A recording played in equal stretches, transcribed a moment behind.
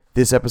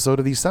This episode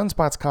of the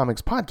Sunspots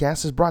Comics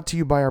podcast is brought to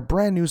you by our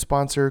brand new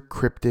sponsor,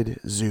 Cryptid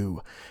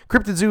Zoo.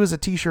 Cryptid Zoo is a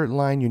t-shirt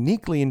line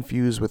uniquely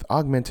infused with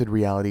augmented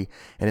reality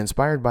and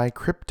inspired by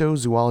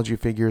cryptozoology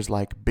figures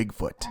like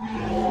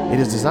Bigfoot.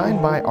 It is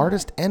designed by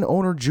artist and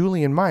owner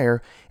Julian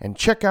Meyer, and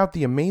check out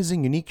the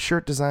amazing unique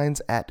shirt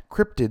designs at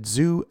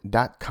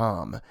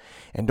cryptidzoo.com.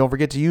 And don't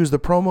forget to use the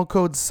promo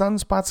code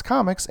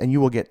SunspotsComics and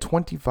you will get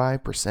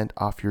 25%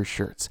 off your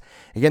shirts.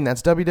 Again,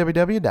 that's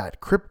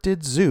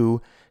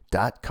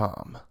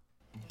www.cryptidzoo.com.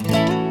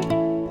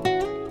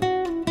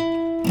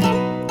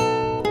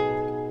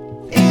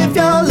 If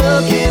you're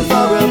looking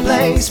for a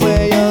place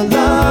where your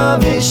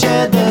love is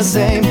shared the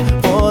same,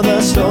 for the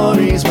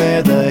stories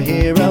where the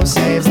hero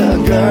saves the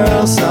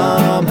girl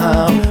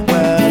somehow,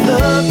 well,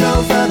 look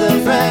no further,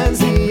 friends,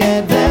 the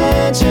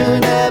adventure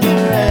never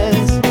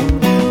ends.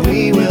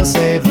 We will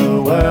save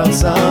the world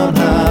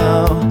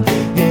somehow.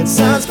 It's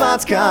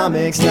Sunspots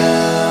Comics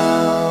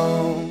now.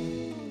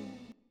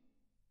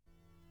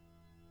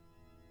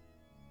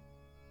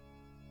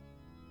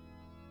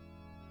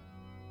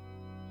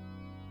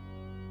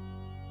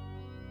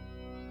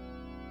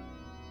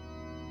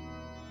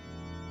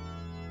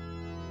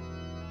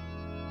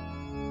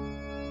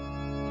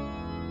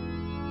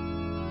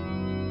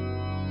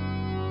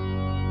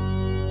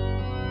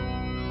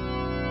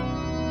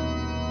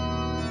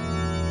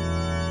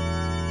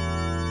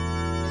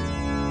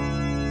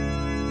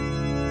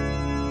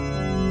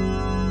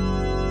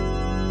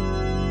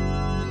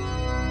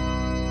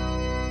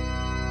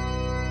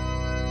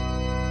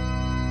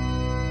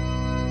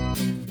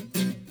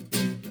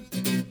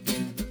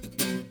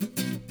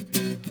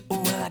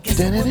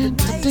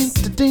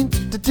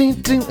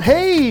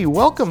 Hey,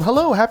 welcome,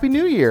 hello, happy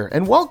new year,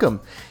 and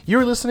welcome.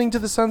 You're listening to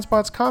the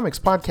Sunspots Comics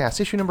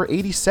podcast, issue number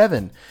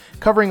 87,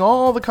 covering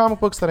all the comic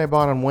books that I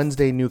bought on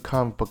Wednesday, New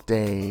Comic Book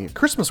Day,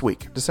 Christmas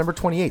week, December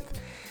 28th.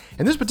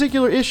 And this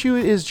particular issue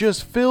is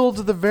just filled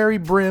to the very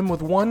brim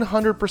with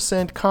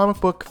 100%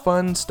 comic book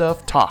fun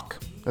stuff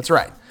talk. That's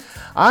right.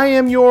 I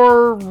am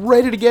your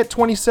ready-to-get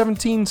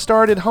 2017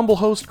 started humble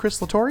host,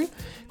 Chris Latore.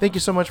 Thank you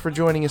so much for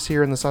joining us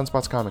here in the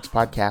Sunspots Comics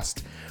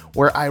podcast,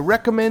 where I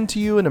recommend to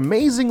you an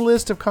amazing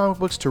list of comic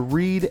books to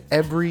read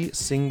every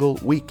single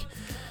week.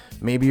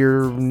 Maybe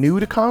you're new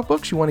to comic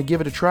books, you want to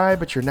give it a try,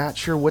 but you're not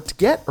sure what to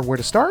get or where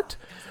to start.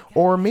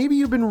 Or maybe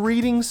you've been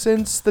reading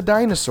since the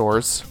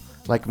dinosaurs,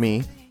 like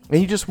me, and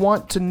you just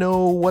want to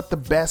know what the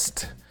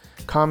best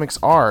comics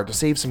are to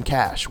save some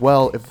cash.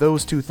 Well, if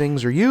those two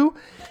things are you,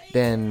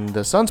 then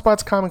the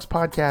Sunspots Comics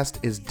podcast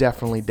is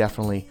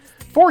definitely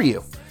for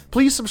you.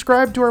 Please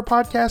subscribe to our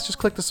podcast. Just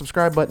click the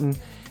subscribe button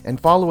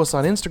and follow us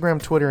on Instagram,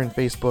 Twitter, and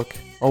Facebook.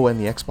 Oh, and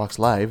the Xbox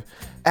Live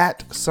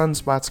at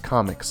Sunspots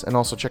Comics. And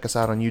also check us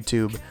out on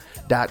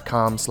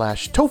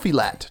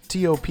youtube.com/Topheelat,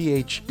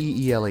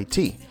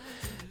 Topheelat.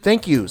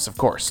 Thank yous, of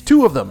course,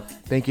 two of them.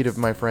 Thank you to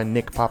my friend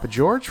Nick Papa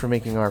George for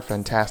making our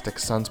fantastic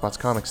Sunspots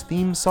Comics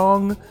theme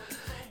song.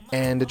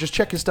 And just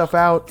check his stuff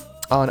out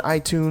on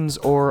iTunes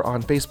or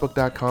on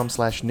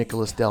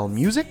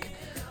Facebook.com/NicholasDellMusic.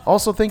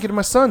 Also, thank you to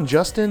my son,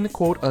 Justin,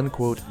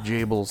 quote-unquote,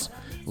 Jables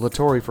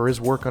Latore, for his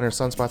work on our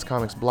Sunspots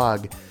Comics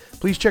blog.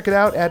 Please check it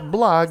out at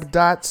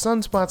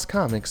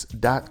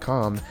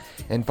blog.sunspotscomics.com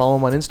and follow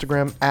him on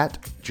Instagram at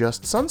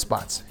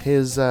JustSunspots.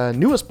 His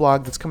newest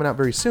blog that's coming out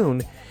very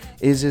soon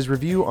is his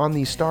review on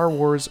the Star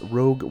Wars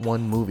Rogue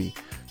One movie.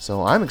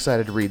 So I'm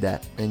excited to read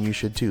that, and you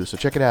should too. So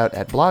check it out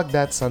at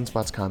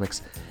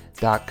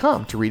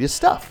blog.sunspotscomics.com to read his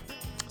stuff.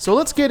 So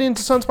let's get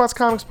into Sunspots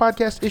Comics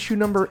podcast issue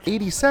number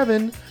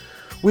 87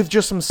 with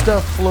just some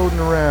stuff floating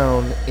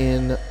around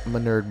in my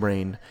nerd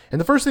brain. And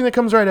the first thing that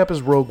comes right up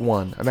is Rogue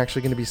One. I'm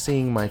actually going to be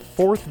seeing my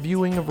fourth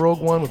viewing of Rogue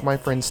One with my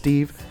friend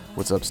Steve.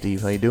 What's up,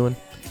 Steve? How you doing?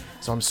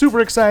 So I'm super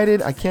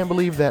excited. I can't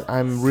believe that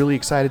I'm really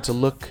excited to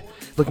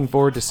looking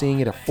forward to seeing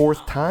it a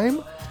fourth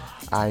time.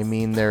 I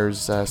mean,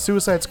 there's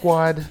Suicide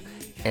Squad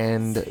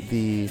and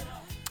the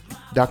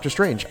Doctor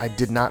Strange. I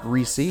did not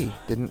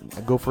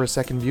didn't go for a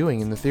second viewing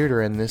in the theater,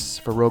 and this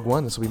for Rogue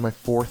One, this will be my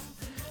fourth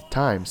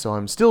time. So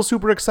I'm still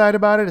super excited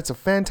about it. It's a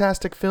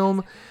fantastic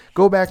film.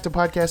 Go back to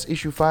podcast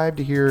issue 5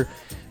 to hear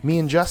me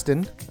and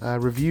Justin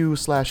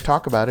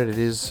review/talk about it. It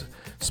is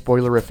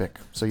spoilerific,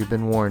 so you've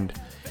been warned.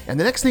 And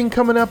the next thing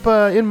coming up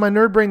in my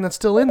nerd brain that's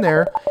still in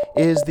there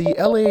is the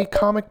LA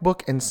Comic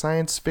Book and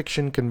Science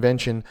Fiction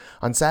Convention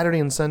on Saturday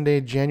and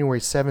Sunday, January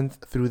 7th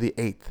through the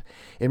 8th.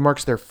 It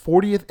marks their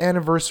 40th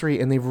anniversary,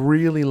 and they've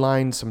really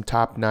lined some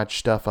top-notch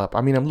stuff up.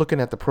 I mean, I'm looking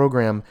at the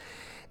program,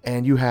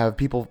 and you have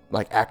people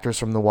like actors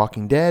from The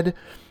Walking Dead.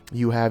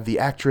 You have the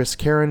actress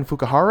Karen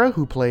Fukuhara,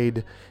 who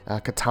played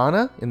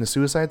Katana in the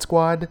Suicide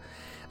Squad.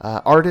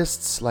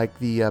 Artists like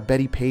the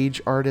Betty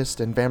Page artist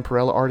and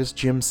Vampirella artist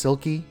Jim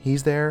Silkey,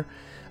 he's there.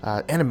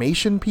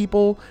 animation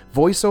people,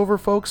 voiceover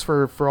folks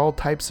for all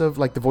types of,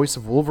 like the voice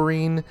of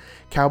Wolverine,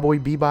 Cowboy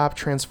Bebop,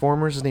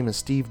 Transformers. His name is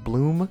Steve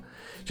Bloom.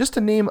 Just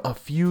to name a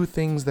few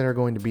things that are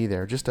going to be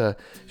there. Just a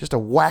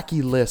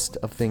wacky list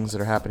of things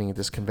that are happening at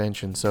this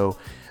convention. So,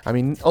 I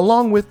mean,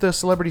 along with the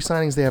celebrity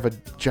signings, they have a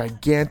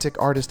gigantic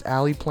artist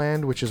alley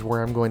planned, which is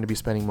where I'm going to be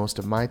spending most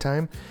of my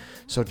time.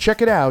 So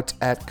check it out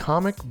at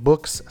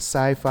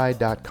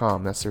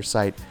comicbookssci-fi.com. That's their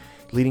site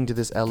leading to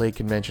this LA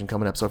convention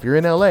coming up. So if you're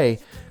in LA,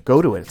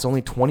 go to it. It's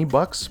only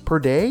 $20 per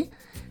day.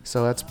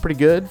 So that's pretty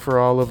good for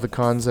all of the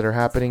cons that are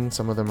happening.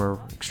 Some of them are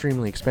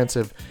extremely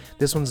expensive.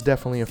 This one's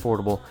definitely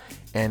affordable,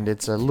 and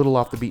it's a little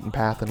off the beaten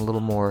path and a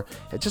little more,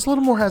 it just a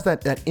little more has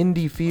that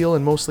indie feel,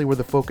 and mostly where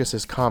the focus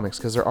is comics,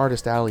 because their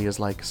artist alley is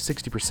like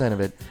 60%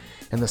 of it,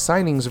 and the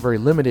signings are very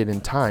limited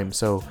in time.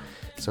 So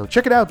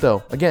check it out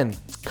though. Again,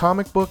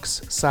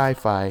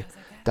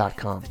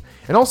 comicbookssci-fi.com.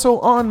 And also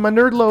on my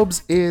Nerd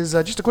Lobes is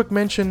just a quick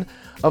mention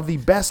of the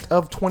best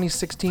of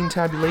 2016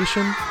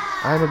 tabulation.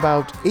 I'm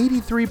about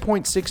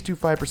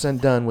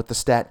 83.625% done with the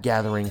stat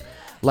gathering,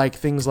 like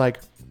things like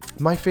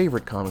my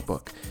favorite comic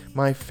book,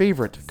 my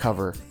favorite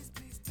cover,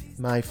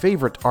 my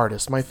favorite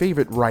artist, my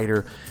favorite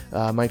writer,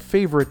 my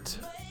favorite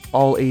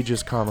all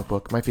ages comic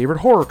book, my favorite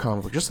horror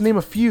comic book, just to name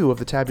a few of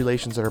the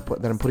tabulations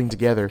that I'm putting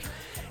together.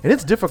 And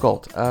it's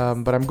difficult,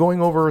 but I'm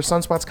going over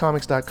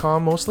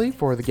sunspotscomics.com mostly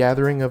for the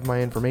gathering of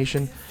my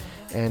information,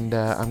 and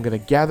I'm going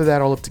to gather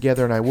that all up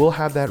together, and I will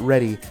have that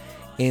ready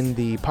in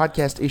the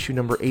podcast issue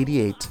number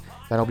 88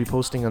 that I'll be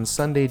posting on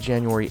Sunday,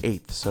 January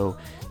 8th. So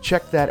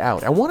check that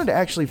out. I wanted to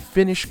actually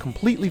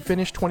completely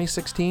finish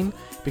 2016,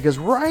 because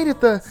right at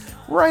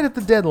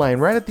the deadline,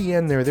 right at the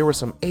end there were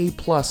some A+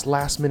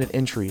 last minute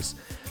entries.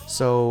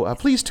 So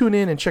please tune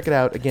in and check it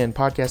out. Again,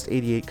 podcast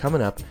 88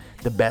 coming up,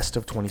 the best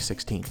of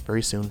 2016,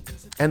 very soon.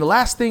 And the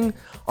last thing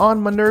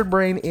on my nerd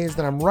brain is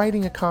that I'm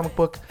writing a comic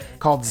book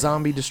called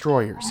Zombie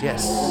Destroyers.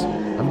 Yes,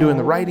 I'm doing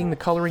the writing, the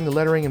coloring, the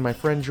lettering, and my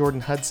friend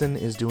Jordan Hudson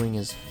is doing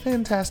his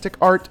fantastic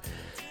art.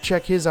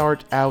 Check his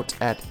art out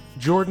at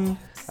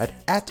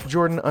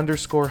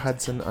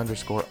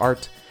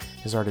Jordan_Hudson_art.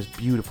 His art is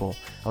beautiful.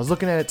 I was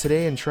looking at it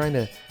today and trying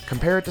to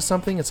compare it to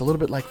something. It's a little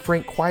bit like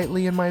Frank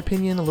Quitely, in my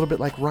opinion, a little bit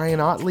like Ryan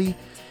Otley,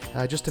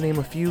 just to name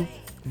a few.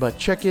 But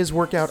check his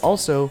work out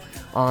also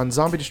on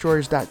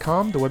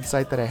zombiedestroyers.com, the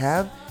website that I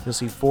have. You'll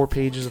see 4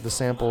 pages of the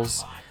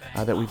samples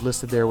that we've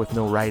listed there with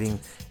no writing.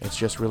 It's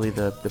just really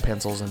the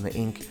pencils and the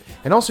ink.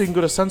 And also you can go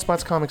to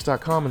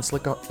sunspotscomics.com and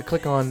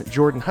click on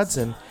Jordan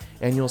Hudson,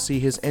 and you'll see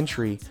his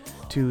entry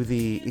to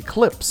the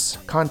Eclipse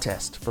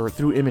contest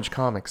through Image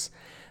Comics.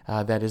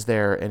 That is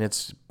there, and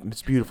it's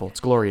beautiful.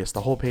 It's glorious.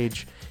 The whole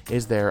page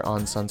is there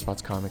on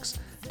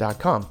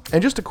sunspotscomics.com.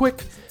 And just a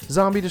quick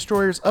Zombie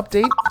Destroyers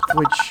update,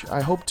 which I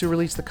hope to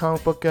release the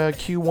comic book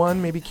Q1,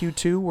 maybe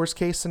Q2, worst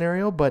case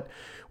scenario, but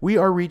we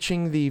are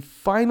reaching the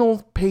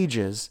final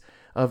pages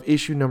of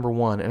issue number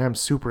 1, and I'm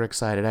super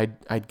excited.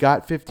 I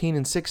got 15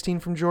 and 16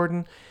 from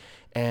Jordan,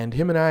 and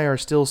him and I are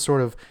still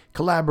sort of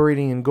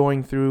collaborating and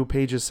going through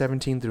pages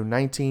 17 through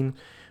 19,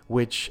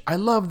 which I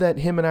love that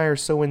him and I are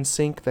so in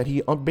sync that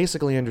he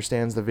basically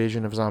understands the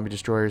vision of Zombie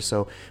Destroyers,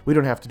 so we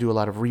don't have to do a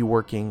lot of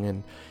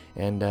reworking,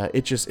 and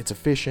it's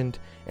efficient,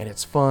 and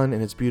it's fun,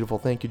 and it's beautiful.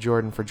 Thank you,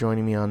 Jordan, for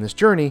joining me on this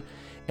journey.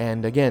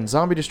 And again,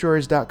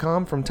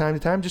 zombiedestroyers.com from time to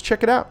time. Just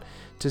check it out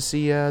to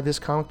see this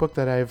comic book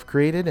that I've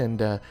created, and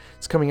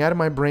it's coming out of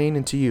my brain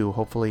into you,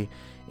 hopefully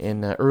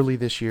in early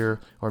this year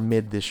or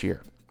mid this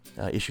year,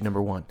 issue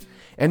number 1.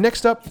 And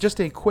next up, just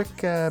a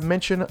quick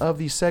mention of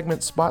the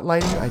segment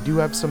Spotlighting. I do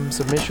have some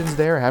submissions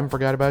there. I haven't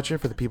forgot about you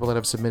for the people that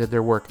have submitted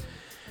their work.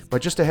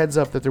 But just a heads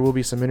up that there will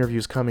be some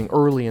interviews coming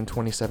early in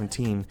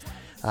 2017,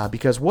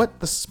 because what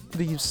the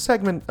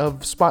segment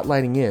of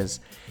Spotlighting is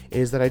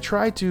that I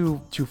try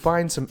to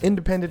find some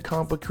independent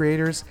comic book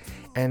creators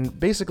and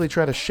basically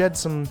try to shed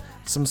some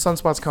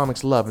Sunspots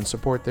Comics love and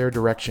support their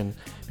direction,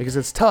 because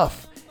it's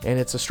tough and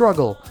it's a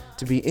struggle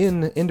to be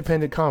in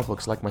independent comic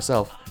books like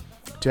myself,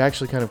 to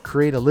actually kind of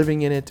create a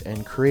living in it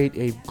and create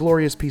a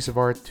glorious piece of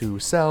art to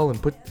sell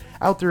and put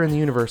out there in the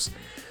universe.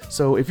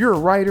 So if you're a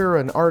writer,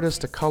 an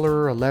artist, a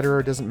colorer, a letterer,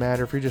 it doesn't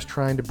matter. If you're just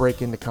trying to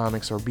break into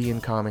comics or be in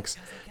comics,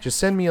 just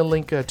send me a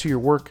link to your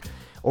work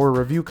or a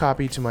review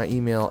copy to my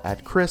email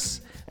at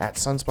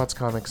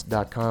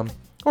chris@sunspotscomics.com,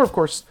 or of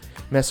course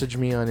message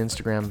me on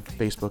Instagram,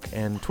 Facebook,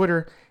 and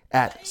Twitter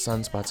at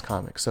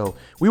sunspotscomics. So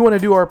we want to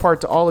do our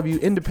part to all of you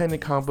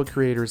independent comic book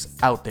creators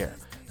out there,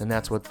 and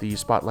that's what the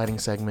Spotlighting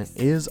segment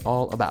is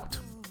all about.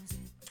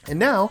 And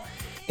now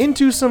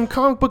into some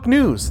comic book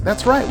news.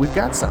 That's right, we've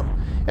got some.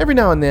 Every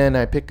now and then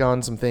I pick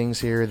on some things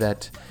here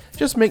that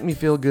just make me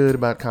feel good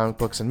about comic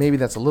books, and maybe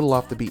that's a little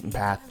off the beaten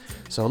path.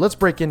 So let's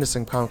break into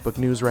some comic book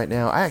news right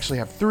now. I actually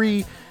have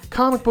 3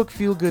 comic book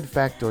feel-good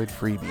factoid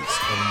freebies.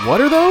 And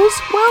what are those?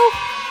 Well,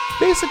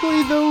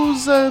 basically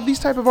these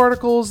type of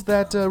articles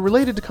that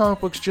related to comic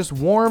books just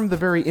warm the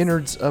very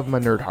innards of my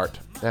nerd heart.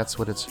 That's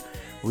what it's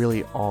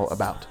really all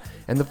about.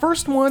 And the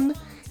first one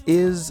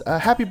is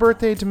happy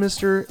birthday to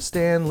Mr.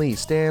 Stan Lee.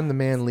 Stan the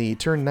Man Lee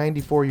turned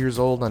 94 years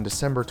old on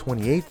December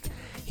 28th.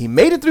 he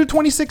made it through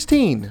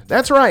 2016.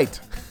 That's right.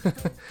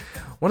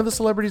 One of the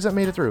celebrities that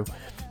made it through.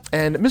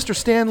 And Mr.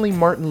 Stanley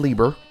Martin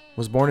Lieber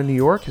was born in New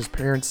York. His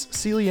parents,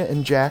 Celia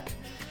and Jack,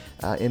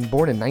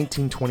 born in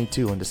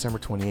 1922 on December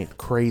 28th.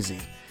 Crazy.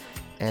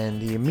 And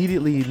he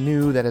immediately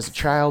knew that as a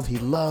child he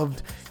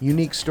loved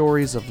unique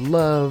stories of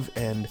love,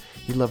 and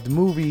he loved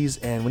movies.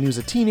 And when he was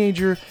a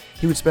teenager,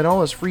 he would spend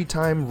all his free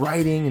time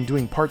writing and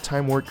doing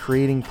part-time work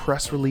creating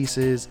press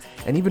releases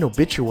and even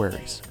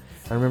obituaries.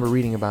 I remember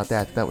reading about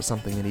that. That was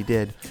something that he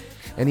did.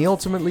 And he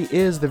ultimately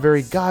is the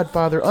very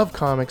godfather of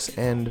comics,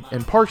 and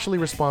partially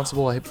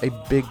responsible.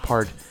 A big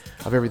part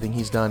of everything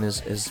he's done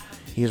is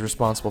he is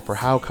responsible for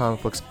how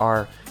comic books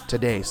are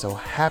today. So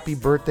happy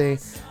birthday,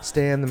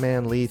 Stan the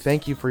Man Lee.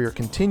 Thank you for your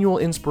continual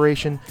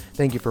inspiration.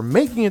 Thank you for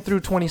making it through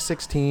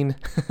 2016.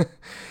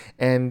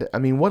 And I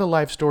mean, what a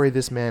life story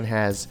this man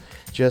has.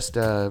 Just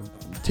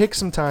take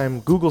some time,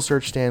 Google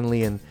search Stan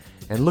Lee, and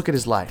look at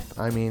his life.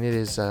 I mean,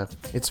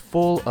 it's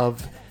full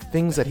of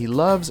things that he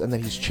loves and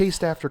that he's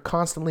chased after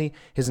constantly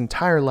his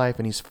entire life,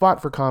 and he's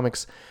fought for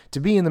comics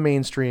to be in the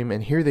mainstream,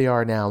 and here they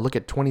are now. Look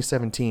at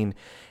 2017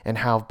 and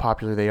how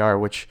popular they are,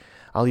 which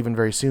I'll even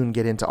very soon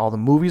get into all the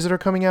movies that are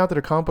coming out that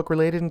are comic book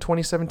related in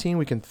 2017.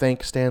 We can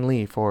thank Stan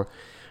Lee for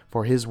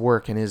his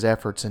work and his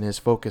efforts and his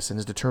focus and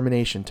his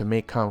determination to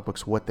make comic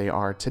books what they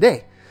are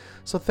today.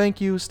 So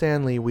thank you,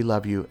 Stan Lee. We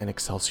love you, and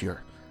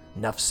Excelsior.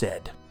 Enough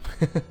said.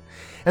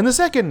 And the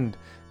second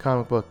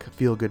comic book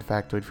feel-good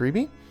factoid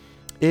freebie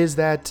is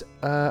that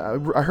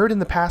I heard in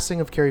the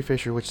passing of Carrie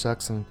Fisher, which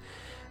sucks, and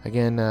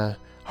again,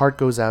 heart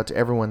goes out to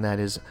everyone that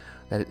is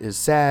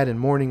sad and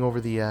mourning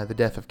over the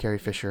death of Carrie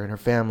Fisher and her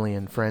family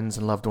and friends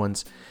and loved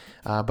ones.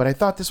 But I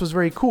thought this was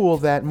very cool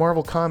that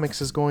Marvel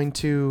Comics is going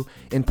to,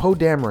 in Poe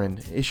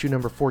Dameron, issue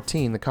number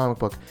 14, the comic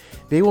book,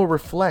 they will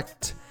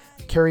reflect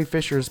Carrie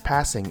Fisher's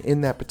passing in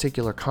that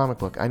particular comic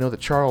book. I know that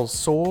Charles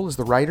Soule is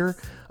the writer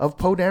of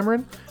Poe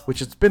Dameron, which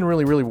has been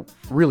really, really,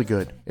 really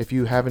good. If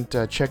you haven't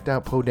checked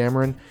out Poe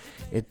Dameron,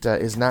 it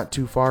is not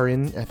too far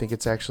in. I think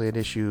it's actually at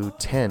issue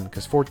 10,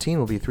 because 14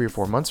 will be 3 or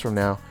 4 months from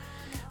now.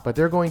 But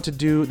they're going to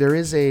do, there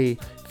is a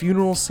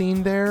funeral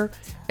scene there,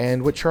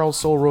 and what Charles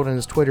Soule wrote on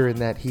his Twitter in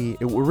that it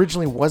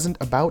originally wasn't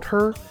about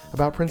her,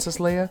 about Princess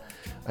Leia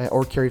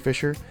or Carrie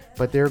Fisher,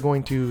 but they're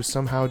going to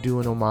somehow do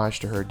an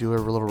homage to her, do a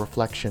little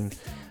reflection,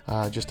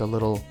 just a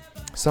little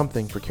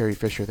something for Carrie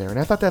Fisher there. And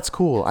I thought that's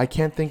cool. I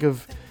can't think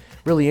of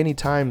really any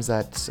times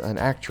that an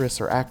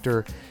actress or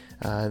actor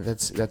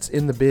that's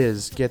in the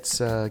biz gets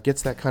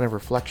that kind of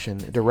reflection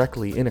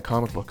directly in a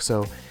comic book.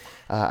 So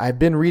I've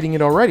been reading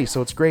it already,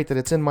 so it's great that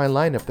it's in my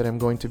lineup that I'm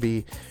going to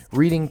be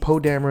reading Poe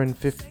Dameron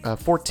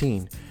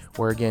 14,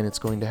 where again it's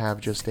going to have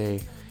just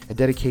a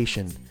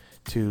dedication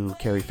to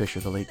Carrie Fisher,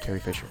 the late Carrie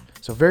Fisher.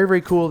 So very,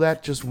 very cool.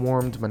 That just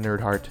warmed my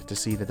nerd heart to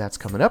see that that's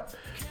coming up.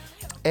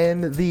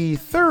 And the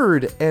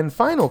third and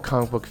final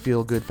comic book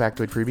feel-good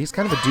factoid freebie is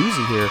kind of a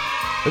doozy here,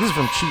 but this is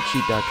from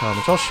CheatSheet.com,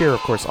 which I'll share, of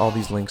course, all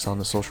these links on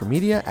the social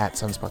media at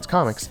Sunspots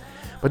Comics.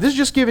 But this is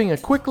just giving a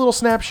quick little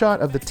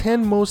snapshot of the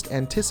 10 most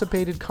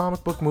anticipated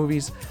comic book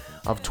movies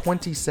of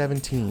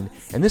 2017.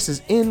 And this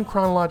is in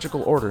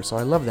chronological order, so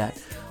I love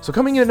that. So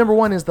coming in at number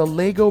 1 is the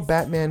Lego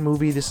Batman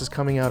movie. This is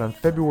coming out on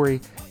February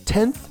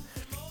 10th.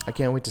 I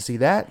can't wait to see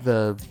that.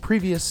 The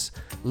previous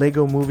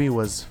Lego movie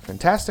was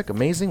fantastic,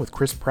 amazing, with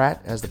Chris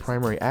Pratt as the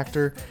primary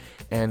actor.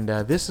 And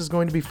this is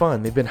going to be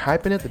fun. They've been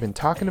hyping it. They've been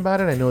talking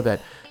about it. I know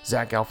that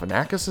Zach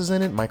Galifianakis is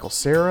in it. Michael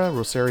Cera,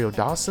 Rosario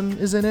Dawson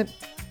is in it.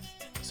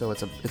 So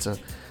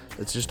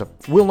it's just a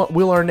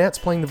Will Arnett's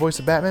playing the voice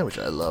of Batman, which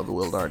I love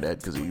Will Arnett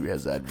because he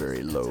has that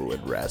very low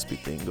and raspy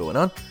thing going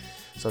on.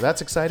 So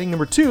that's exciting.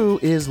 Number 2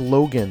 is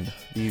Logan,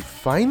 the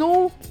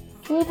final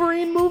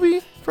Wolverine movie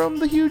from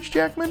the Hugh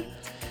Jackman.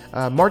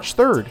 March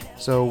 3rd.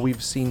 So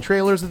we've seen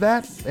trailers of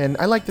that, and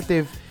I like that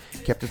they've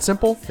kept it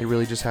simple. They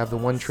really just have the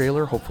one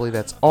trailer. Hopefully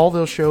that's all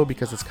they'll show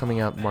because it's coming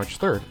out March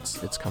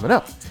 3rd. It's coming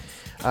up.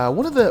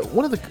 One of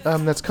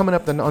the that's coming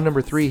up on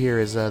number 3 here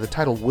is the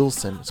title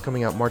Wilson. It's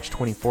coming out March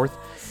 24th.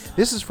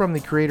 This is from the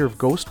creator of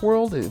Ghost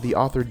World, the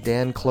author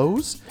Dan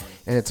Close,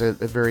 and it's a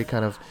very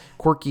kind of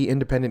quirky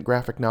independent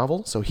graphic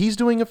novel. So he's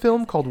doing a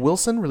film called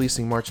Wilson,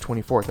 releasing March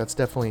 24th. That's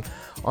definitely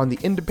on the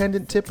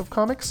independent tip of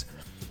comics.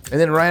 And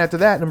then right after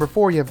that, number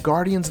 4, you have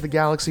Guardians of the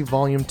Galaxy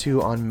Volume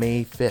 2 on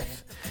May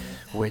 5th.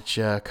 Which,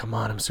 come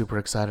on, I'm super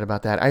excited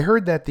about that. I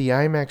heard that the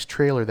IMAX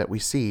trailer that we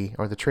see,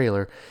 or the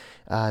trailer,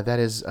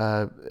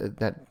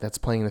 that's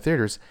playing in the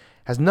theaters,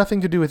 has nothing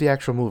to do with the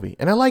actual movie.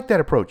 And I like that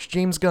approach.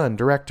 James Gunn,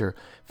 director,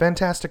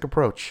 fantastic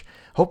approach.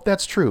 Hope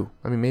that's true.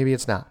 I mean, maybe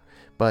it's not.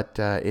 But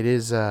it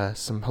is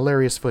some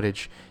hilarious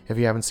footage if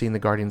you haven't seen the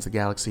Guardians of the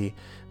Galaxy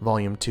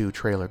Volume 2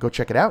 trailer. Go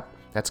check it out.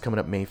 That's coming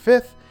up May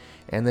 5th.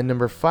 And then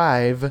number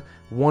 5,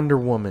 Wonder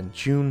Woman,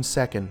 June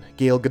 2nd.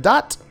 Gal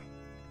Gadot.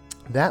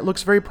 That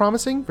looks very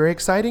promising, very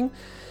exciting.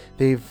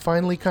 They've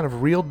finally kind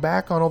of reeled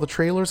back on all the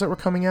trailers that were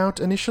coming out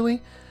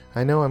initially.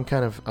 I know I'm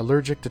kind of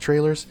allergic to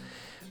trailers,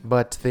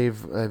 but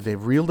they've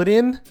reeled it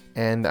in,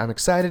 and I'm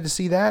excited to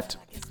see that.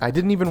 I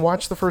didn't even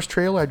watch the first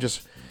trailer. I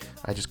just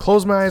I just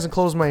closed my eyes and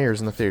closed my ears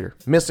in the theater.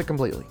 Missed it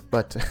completely,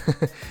 but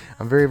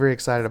I'm very, very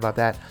excited about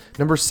that.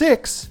 Number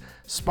 6,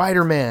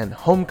 Spider-Man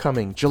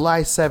Homecoming,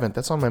 July 7th.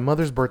 That's on my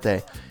mother's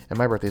birthday, and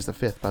my birthday is the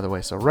 5th, by the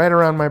way, so right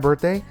around my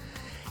birthday.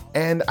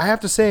 And I have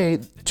to say,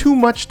 too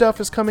much stuff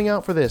is coming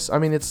out for this. I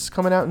mean, it's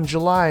coming out in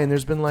July, and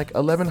there's been like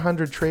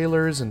 1,100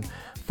 trailers and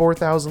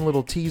 4,000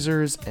 little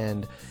teasers,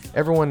 and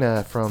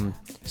everyone from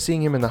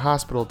seeing him in the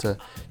hospital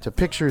to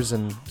pictures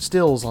and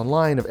stills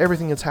online of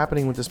everything that's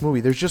happening with this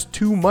movie. There's just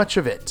too much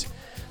of it.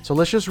 So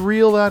let's just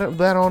reel that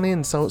on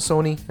in,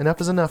 Sony.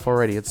 Enough is enough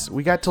already.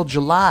 We got till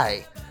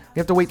July. We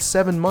have to wait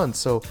 7 months,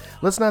 so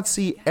let's not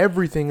see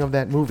everything of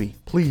that movie.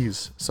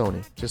 Please,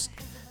 Sony, just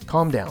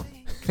calm down.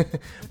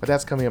 But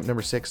that's coming up,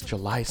 number 6,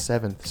 July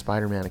 7th,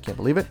 Spider-Man. I can't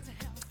believe it.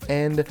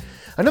 And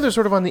another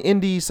sort of on the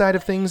indie side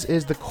of things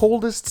is The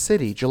Coldest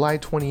City, July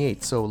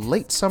 28th. So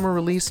late summer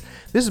release.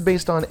 This is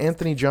based on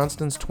Anthony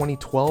Johnston's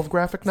 2012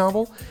 graphic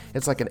novel.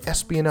 It's like an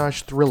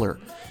espionage thriller.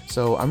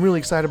 So I'm really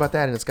excited about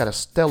that, and it's got a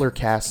stellar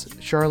cast.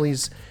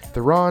 Charlize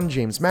Theron,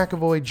 James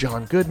McAvoy,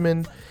 John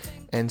Goodman.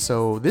 And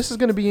so this is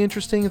going to be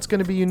interesting. It's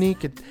going to be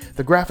unique.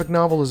 The graphic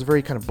novel is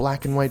very kind of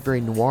black and white,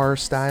 very noir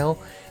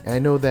style. And I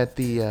know that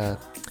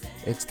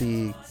it's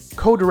the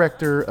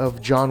co-director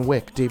of John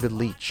Wick, David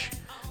Leitch.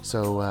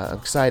 So I'm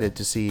excited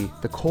to see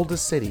The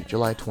Coldest City,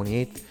 July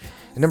 28th.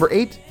 And number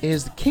 8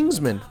 is The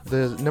Kingsman,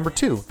 number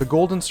 2, The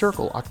Golden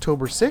Circle,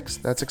 October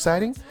 6th. That's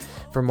exciting.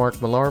 From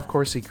Mark Millar, of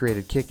course, he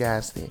created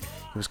Kick-Ass. He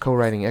was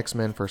co-writing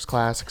X-Men First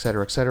Class,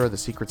 etc., etc. The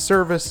Secret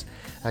Service.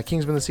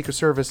 Kingsman, The Secret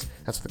Service,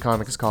 that's what the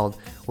comic is called,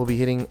 will be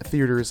hitting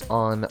theaters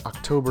on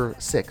October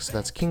 6th.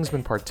 That's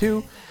Kingsman Part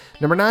 2.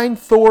 Number 9,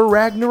 Thor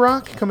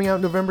Ragnarok, coming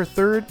out November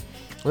 3rd.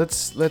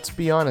 Let's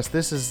be honest.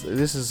 This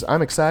is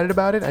I'm excited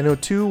about it. I know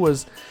 2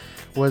 was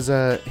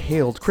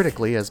hailed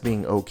critically as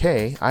being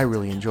okay. I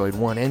really enjoyed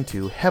 1 and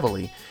 2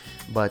 heavily.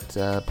 But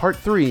Part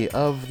 3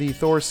 of the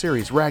Thor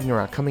series,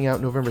 Ragnarok, coming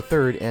out November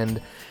 3rd, and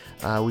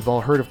we've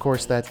all heard, of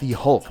course, that the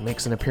Hulk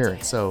makes an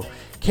appearance. So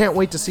can't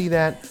wait to see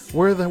that.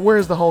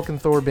 Where's the Hulk and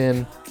Thor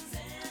been?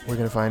 We're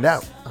going to find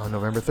out on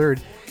November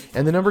 3rd.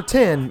 And the number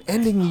 10,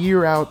 ending the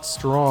year out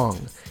strong,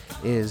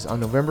 is on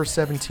November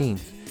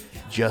 17th,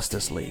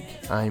 Justice League.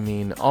 I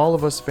mean, all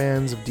of us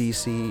fans of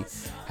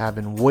DC have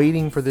been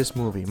waiting for this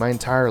movie my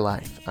entire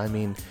life. I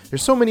mean,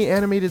 there's so many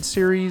animated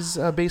series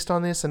based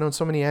on this. I know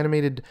so many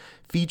animated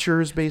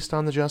features based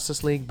on the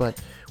Justice League,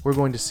 but we're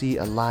going to see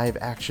a live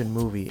action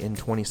movie in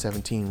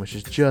 2017, which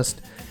is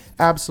just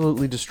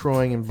absolutely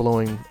destroying and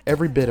blowing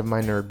every bit of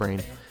my nerd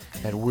brain.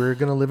 And we're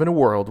going to live in a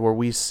world where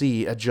we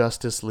see a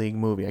Justice League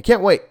movie. I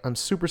can't wait. I'm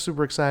super,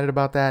 super excited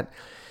about that.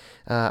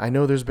 I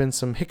know there's been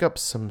some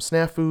hiccups, some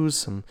snafus,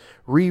 some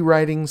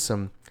rewriting,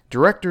 some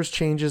director's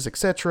changes,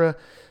 etc.,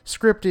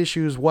 script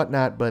issues,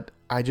 whatnot, but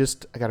I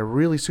got a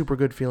really super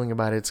good feeling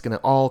about it. It's going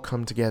to all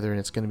come together, and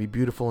it's going to be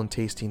beautiful and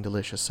tasty and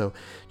delicious. So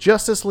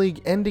Justice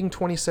League ending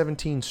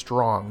 2017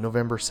 strong,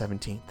 November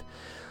 17th.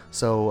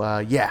 So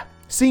yeah,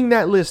 seeing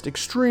that list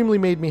extremely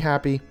made me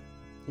happy.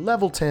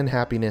 Level 10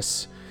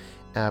 happiness,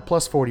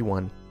 plus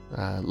 41.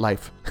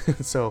 Life.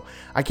 So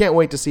I can't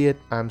wait to see it.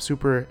 I'm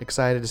super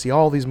excited to see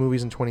all these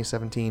movies in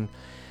 2017.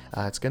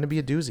 It's going to be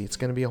a doozy. It's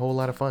going to be a whole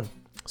lot of fun.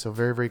 So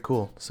very, very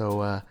cool.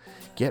 So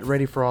get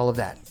ready for all of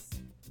that.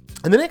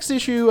 And the next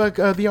issue,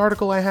 the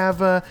article I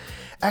have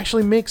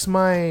actually makes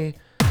my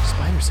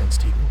spider sense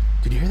tingle.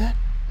 Did you hear that?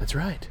 That's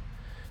right.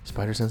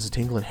 Spider sense is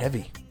tingling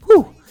heavy.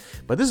 Woo!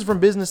 But this is from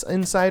Business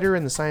Insider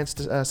in the science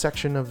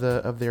section of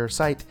their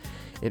site.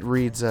 It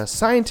reads,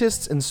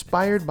 scientists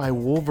inspired by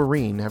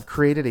Wolverine have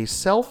created a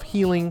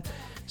self-healing,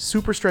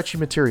 super stretchy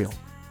material.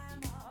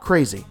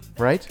 Crazy,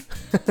 right?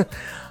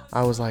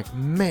 I was like,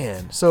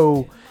 man.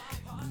 So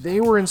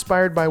they were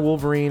inspired by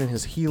Wolverine and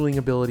his healing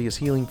ability, his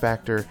healing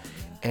factor,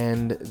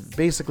 and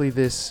basically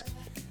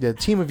the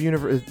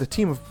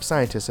team of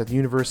scientists at the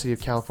University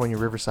of California,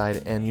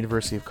 Riverside and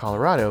University of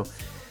Colorado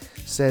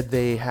said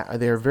they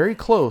are very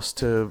close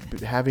to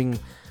having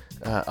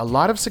a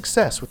lot of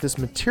success with this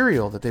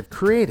material that they've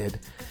created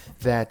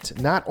that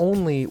not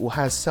only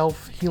has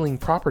self-healing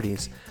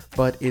properties,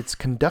 but it's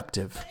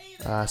conductive.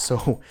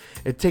 So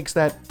it takes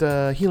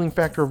that healing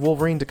factor of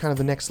Wolverine to kind of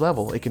the next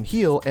level. It can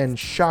heal and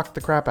shock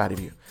the crap out of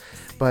you.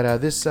 But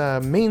this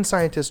main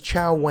scientist,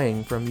 Chao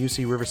Wang from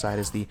UC Riverside,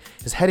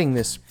 is heading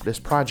this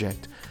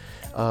project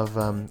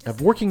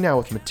of working now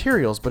with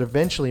materials, but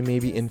eventually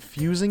maybe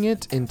infusing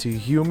it into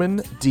human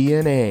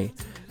DNA.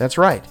 That's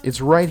right.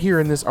 It's right here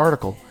in this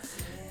article.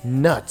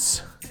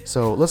 Nuts.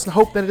 So let's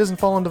hope that it doesn't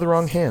fall into the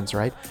wrong hands,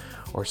 right?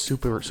 Or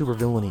super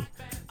villainy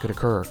could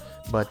occur.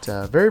 But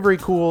very, very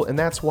cool, and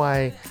that's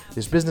why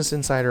this Business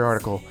Insider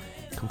article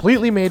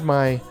completely made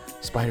my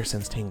spider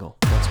sense tingle.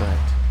 That's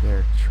right.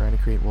 They're trying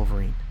to create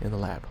Wolverine in the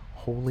lab.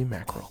 Holy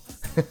mackerel.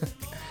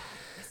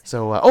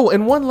 So,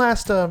 and one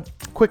last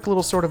quick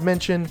little sort of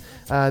mention.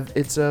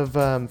 It's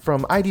from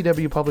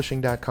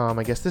IDWpublishing.com.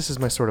 I guess this is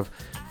my sort of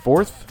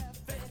fourth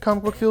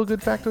comic book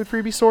feel-good factoid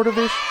freebie, sort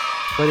of-ish.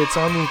 But it's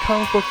on the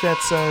comic book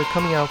that's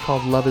coming out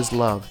called Love is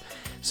Love.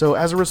 So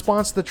as a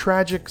response to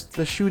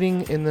the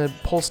shooting in the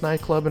Pulse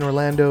nightclub in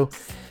Orlando,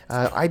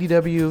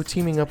 IDW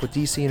teaming up with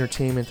DC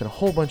Entertainment and a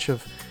whole bunch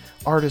of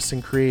artists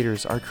and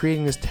creators are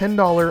creating this $10,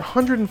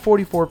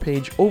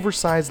 144-page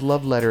oversized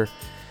love letter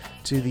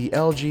to the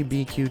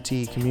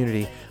LGBTQ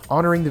community,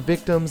 honoring the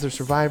victims, their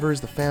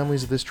survivors, the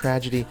families of this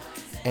tragedy.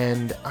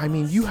 And I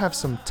mean, you have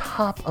some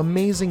top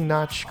amazing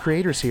notch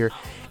creators here,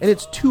 and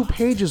it's 2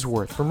 pages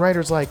worth from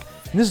writers like,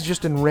 and this is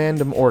just in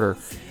random order,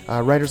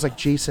 writers like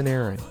Jason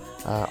Aaron,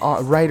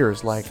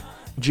 writers like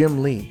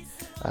Jim Lee,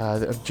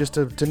 just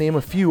to name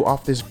a few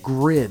off this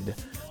grid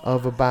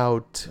of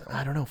about,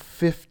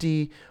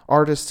 50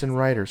 artists and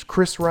writers.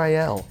 Chris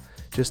Ryell,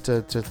 just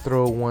to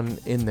throw one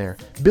in there.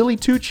 Billy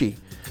Tucci.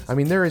 I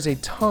mean, there is a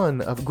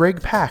ton of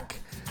Greg Pak.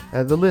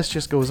 The list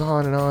just goes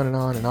on and on and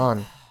on and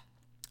on.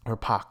 Or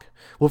Pak.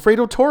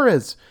 Wilfredo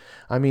Torres.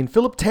 I mean,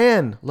 Philip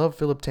Tan. Love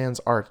Philip Tan's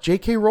art.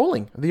 J.K.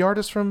 Rowling, the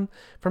artist from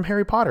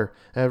Harry Potter.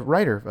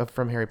 Writer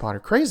from Harry Potter.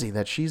 Crazy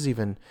that she's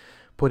even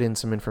put in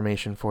some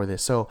information for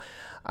this. So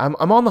I'm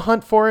on the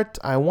hunt for it.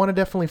 I want to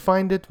definitely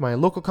find it. My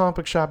local comic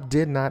book shop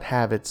did not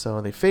have it,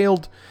 so they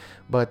failed.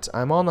 But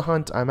I'm on the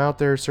hunt. I'm out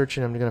there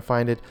searching. I'm going to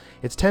find it.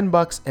 It's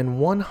 $10, and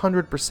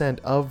 100%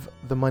 of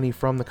the money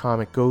from the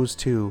comic goes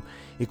to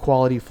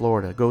Equality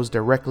Florida. Goes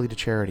directly to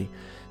charity.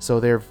 So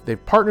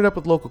they've partnered up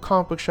with local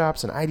comic book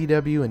shops and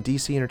IDW and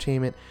DC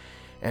Entertainment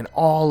and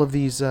all of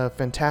these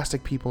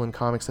fantastic people in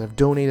comics that have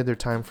donated their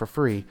time for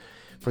free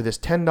for this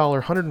 $10,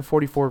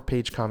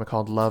 144-page comic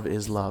called Love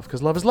is Love.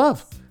 Because love is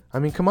love. I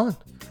mean, come on.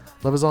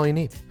 Love is all you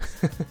need.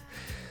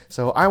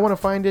 So I want to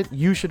find it.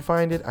 You should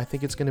find it. I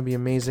think it's going to be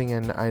amazing,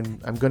 and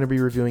I'm going to be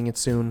reviewing it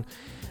soon.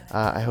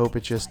 I hope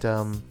it just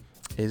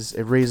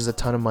it raises a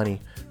ton of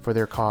money for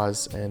their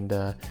cause, and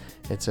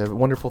it's a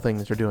wonderful thing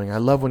that they're doing. I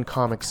love when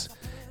comics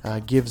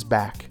gives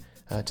back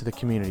to the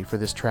community for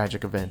this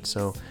tragic event.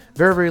 So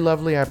very, very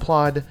lovely. I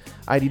applaud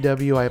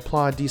IDW. I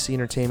applaud DC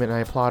Entertainment. And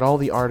I applaud all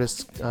the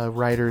artists,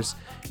 writers,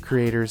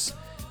 creators,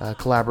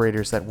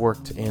 collaborators that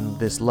worked in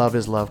this Love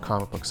is Love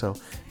comic book. So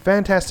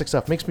fantastic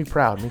stuff. Makes me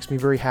proud. Makes me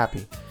very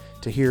happy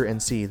to hear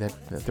and see that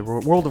the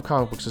world of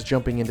comic books is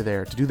jumping into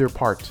there to do their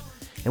part.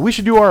 And we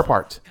should do our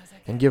part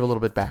and give a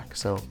little bit back.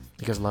 So,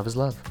 because love is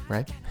love,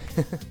 right?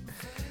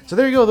 So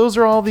there you go. Those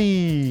are all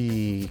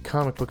the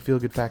comic book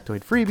feel-good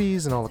factoid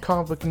freebies and all the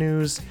comic book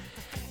news.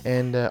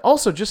 And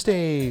also just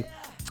a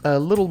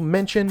little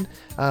mention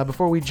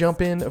before we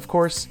jump in, of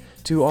course,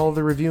 to all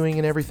the reviewing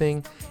and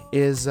everything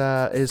is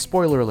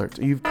spoiler alert.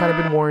 You've kind of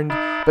been warned,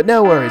 but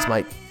no worries,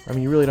 Mike. I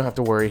mean, you really don't have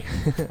to worry.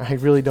 I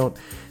really don't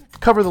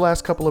cover the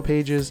last couple of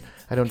pages.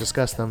 I don't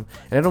discuss them,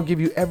 and I don't give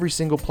you every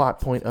single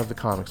plot point of the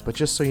comics, but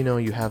just so you know,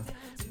 you have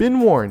been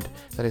warned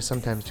that I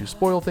sometimes do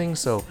spoil things.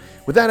 So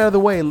with that out of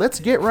the way, let's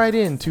get right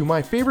into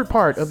my favorite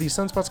part of the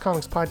Sunspots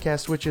Comics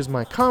podcast, which is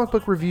my comic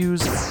book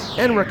reviews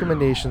and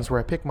recommendations, where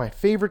I pick my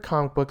favorite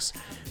comic books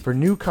for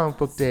New Comic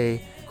Book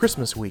Day,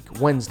 Christmas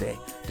week, Wednesday,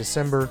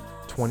 December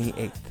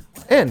 28th.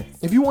 And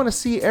if you want to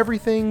see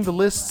everything, the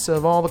lists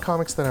of all the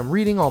comics that I'm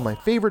reading, all my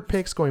favorite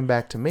picks going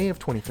back to May of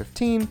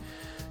 2015,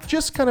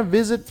 just kind of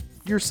visit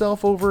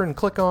yourself over and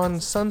click on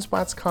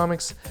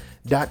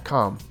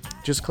sunspotscomics.com.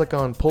 Just click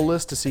on pull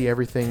list to see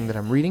everything that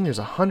I'm reading. There's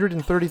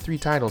 133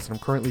 titles that I'm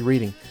currently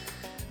reading,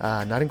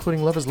 not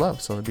including Love is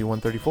Love, so it'd be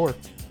 134.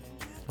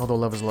 Although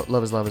Love is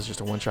Love is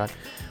just a one-shot.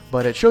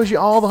 But it shows you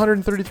all the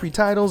 133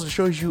 titles. It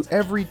shows you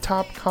every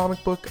top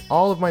comic book,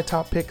 all of my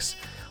top picks,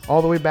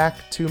 all the way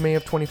back to May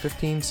of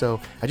 2015.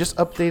 So I just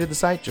updated the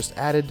site, just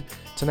added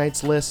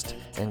tonight's list,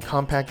 and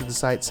compacted the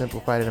site,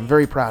 simplified it. I'm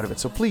very proud of it.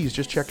 So please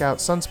just check out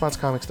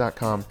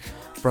sunspotscomics.com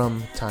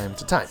from time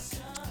to time.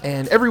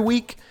 And every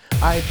week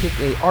I pick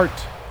a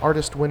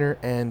artist winner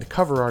and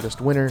cover artist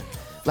winner.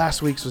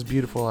 Last week's was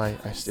beautiful.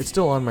 It's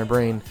still on my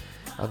brain,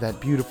 of that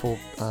beautiful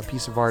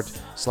piece of art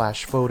 /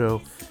 photo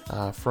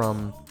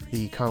from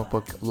the comic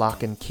book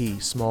Lock and Key,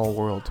 Small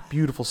World.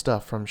 Beautiful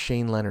stuff from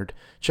Shane Leonard.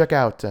 Check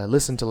out,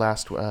 listen to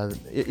last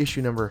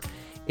issue number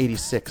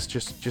 86.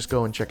 Just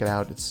go and check it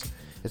out. It's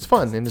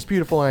fun and it's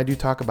beautiful, and I do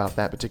talk about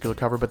that particular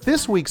cover. But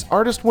this week's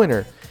artist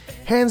winner,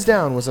 hands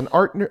down, was an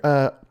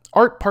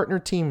art partner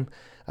team,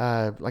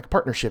 like a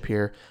partnership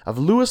here, of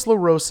Louis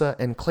LaRosa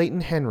and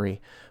Clayton Henry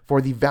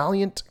for the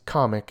Valiant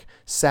comic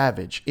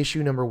Savage,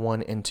 issue number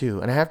 1 and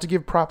 2. And I have to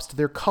give props to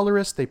their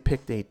colorist. They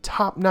picked a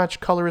top-notch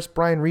colorist,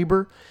 Brian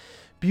Reber.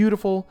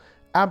 Beautiful,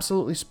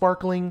 absolutely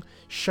sparkling,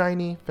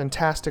 shiny,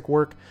 fantastic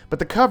work. But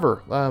the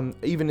cover,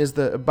 even is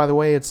by the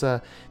way, it's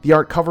the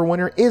art cover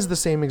winner is the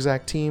same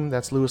exact team.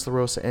 That's Louis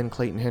LaRosa and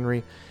Clayton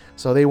Henry.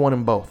 So they won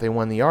them both. They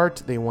won the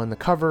art, they won the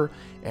cover,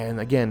 and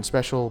again,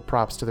 special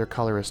props to their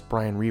colorist,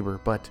 Brian Reber.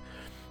 But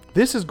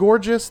this is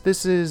gorgeous.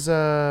 This is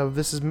a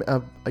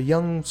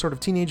young sort of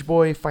teenage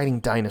boy fighting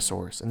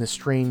dinosaurs in this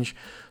strange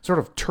sort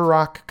of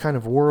Turok kind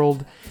of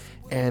world,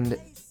 and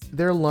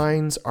their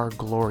lines are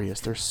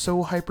glorious. They're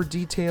so hyper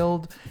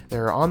detailed.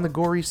 They're on the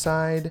gory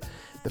side.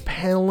 The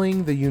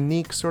paneling, the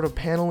unique sort of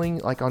paneling,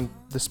 like on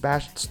the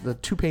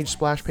 2-page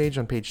splash page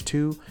on page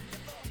 2,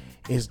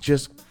 is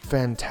just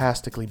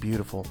fantastically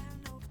beautiful.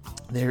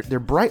 They're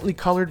brightly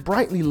colored,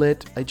 brightly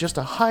lit. Just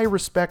a high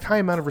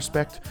amount of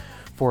respect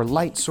for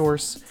light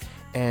source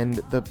And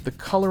the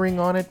coloring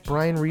on it,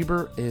 Brian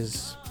Reber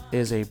is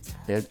an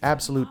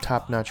absolute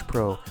top-notch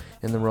pro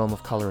in the realm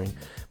of coloring.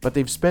 But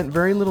they've spent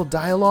very little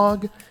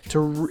dialogue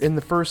in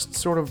the first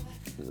sort of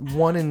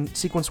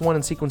sequence 1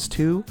 and sequence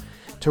 2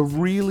 to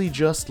really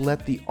just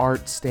let the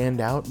art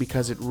stand out,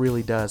 because it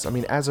really does. I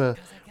mean, as a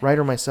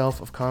writer myself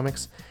of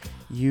comics,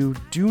 you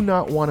do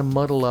not want to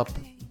muddle up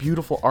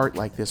beautiful art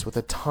like this with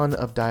a ton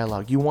of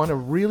dialogue. You want to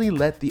really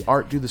let the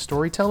art do the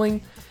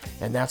storytelling,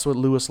 and that's what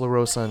Louis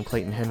LaRosa and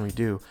Clayton Henry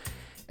do.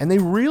 And they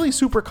really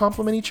super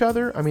complement each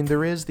other. I mean,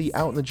 there is the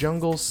out in the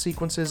jungle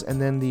sequences and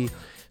then the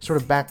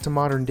sort of back to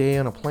modern day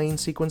on a plane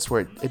sequence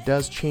where it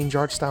does change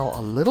art style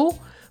a little,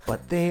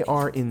 but they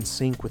are in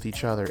sync with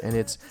each other. And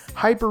it's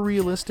hyper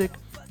realistic,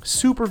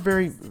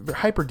 very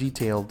hyper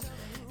detailed.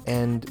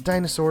 And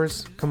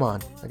dinosaurs, come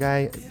on. A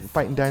guy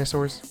fighting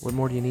dinosaurs, what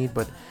more do you need?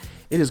 But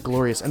it is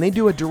glorious. And they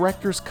do a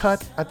director's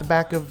cut at the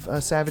back of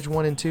Savage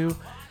 1 and 2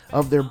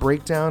 of their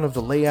breakdown of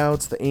the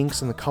layouts, the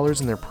inks, and the colors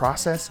in their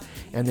process.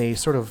 And they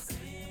sort of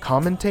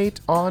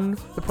commentate on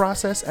the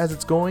process as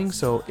it's going,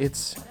 so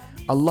it's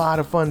a lot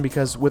of fun,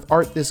 because with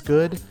art this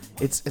good,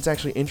 it's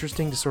actually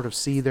interesting to sort of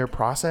see their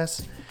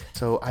process.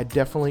 So I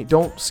definitely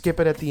don't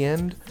skip it at the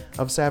end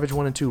of Savage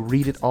 1 and 2.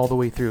 Read it all the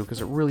way through, because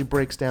it really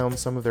breaks down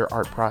some of their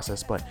art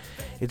process. But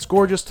it's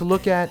gorgeous to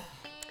look at.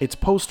 It's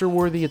poster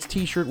worthy. It's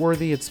t-shirt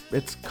worthy. It's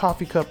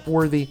coffee cup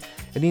worthy.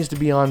 It needs to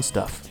be on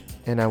stuff,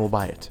 and I will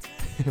buy it.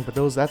 But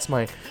that's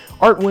my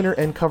art winner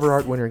and cover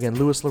art winner. Again,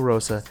 Louis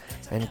LaRosa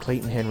and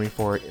Clayton Henry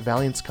for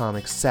Valiant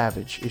Comics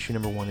Savage, issue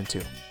number 1 and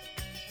 2.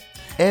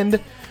 And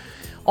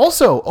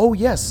also,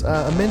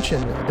 a mention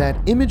that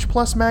Image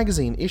Plus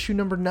magazine, issue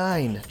number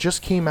 9,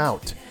 just came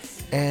out.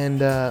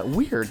 And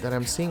weird that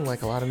I'm seeing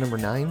like a lot of number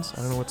 9s.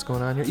 I don't know what's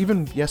going on here.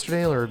 Even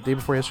yesterday or the day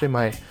before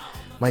yesterday,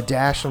 my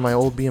dash on my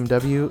old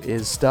BMW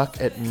is stuck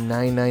at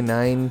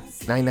 999.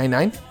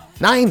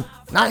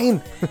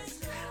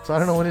 So I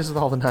don't know what it is with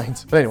all the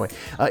 9s. But anyway,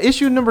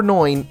 issue number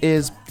 9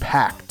 is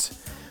packed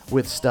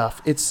with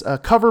stuff. It's a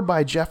cover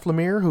by Jeff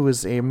Lemire, who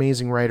is an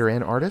amazing writer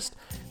and artist.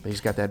 But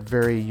he's got that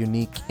very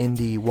unique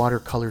indie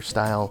watercolor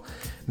style,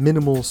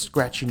 minimal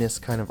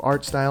scratchiness kind of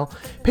art style.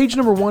 Page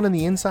number 1 on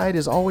the inside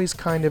is always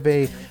kind of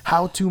a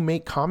how to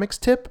make comics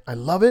tip. I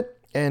love it.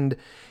 And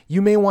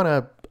you may want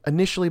to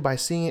initially, by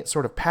seeing it,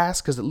 sort of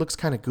pass because it looks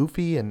kind of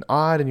goofy and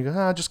odd, and you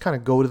go, just kind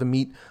of go to the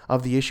meat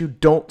of the issue.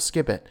 Don't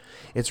skip it.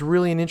 It's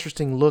really an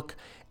interesting look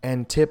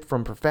and tip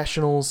from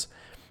professionals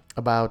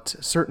about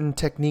certain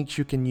techniques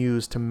you can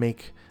use to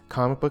make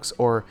comic books,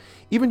 or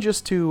even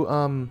just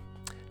to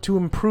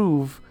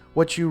improve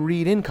what you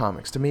read in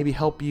comics, to maybe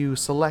help you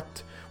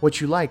select what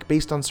you like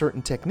based on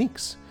certain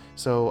techniques.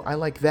 So I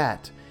like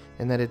that,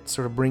 and that it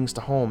sort of brings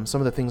to home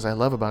some of the things I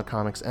love about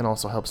comics and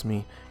also helps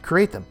me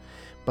create them.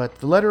 But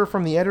the letter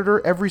from the editor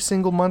every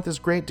single month is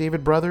great.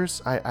 David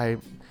Brothers, I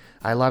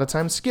a lot of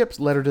times skip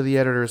letter to the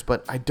editors,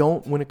 but I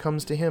don't when it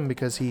comes to him,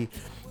 because he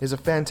is a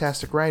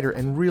fantastic writer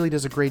and really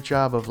does a great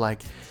job of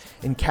like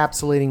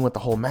encapsulating what the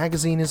whole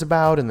magazine is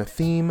about and the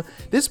theme.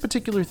 This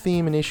particular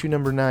theme in issue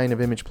number 9 of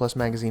Image Plus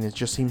magazine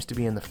just seems to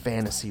be in the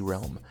fantasy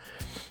realm.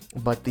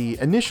 But the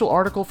initial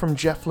article from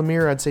Jeff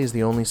Lemire, I'd say, is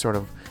the only sort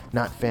of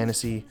not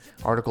fantasy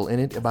article in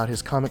it about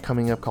his comic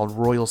coming up called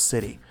Royal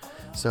City.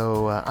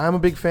 So I'm a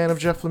big fan of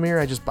Jeff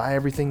Lemire. I just buy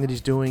everything that he's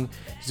doing.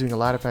 He's doing a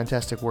lot of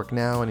fantastic work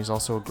now, and he's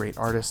also a great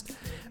artist.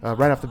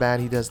 Right off the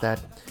bat, he does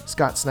that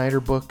Scott Snyder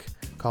book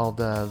called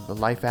The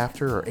Life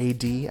After, or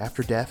AD,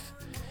 After Death.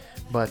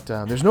 But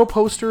there's no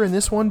poster in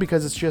this one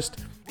because it's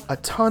just a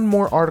ton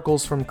more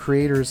articles from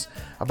creators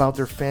about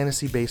their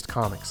fantasy-based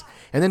comics.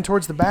 And then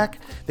towards the back,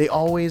 they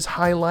always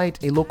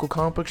highlight a local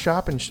comic book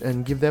shop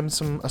and give them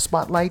a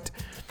spotlight.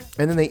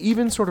 And then they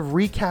even sort of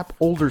recap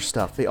older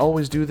stuff. They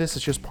always do this.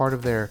 It's just part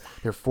of their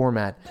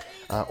format.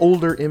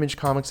 Older Image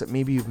comics that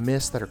maybe you've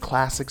missed, that are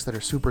classics, that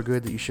are super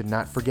good, that you should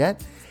not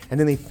forget. And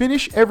then they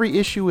finish every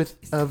issue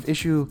of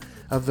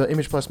the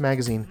Image Plus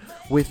magazine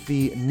with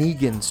the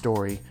Negan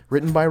story,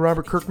 written by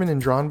Robert Kirkman and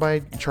drawn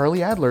by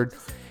Charlie Adler.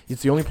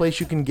 It's the only place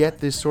you can get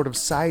this sort of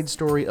side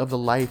story of the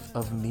life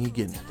of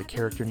Negan, the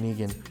character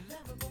Negan.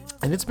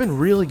 And it's been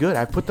really good.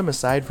 I put them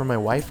aside for my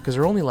wife because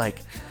they're only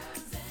like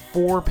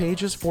 4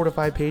 to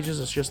 5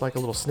 pages. It's just like a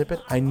little snippet.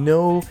 I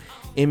know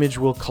Image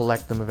will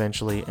collect them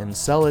eventually and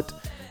sell it.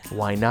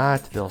 Why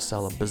not? They'll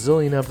sell a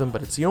bazillion of them,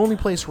 but it's the only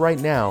place right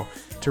now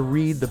to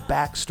read the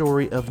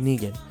backstory of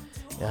Negan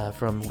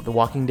from The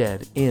Walking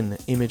Dead in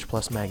Image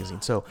Plus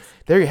magazine. So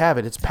there you have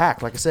it. It's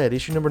packed. Like I said,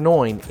 issue number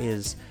 9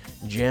 is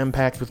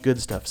jam-packed with good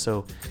stuff.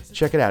 So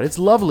check it out. It's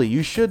lovely.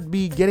 You should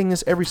be getting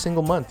this every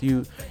single month.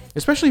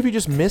 Especially if you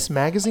just miss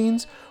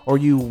magazines, or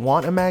you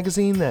want a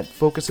magazine that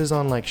focuses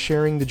on like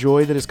sharing the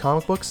joy that is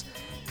comic books.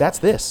 That's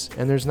this,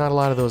 and there's not a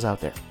lot of those out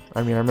there.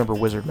 I mean, I remember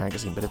Wizard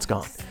magazine, but it's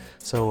gone.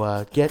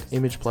 So get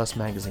Image Plus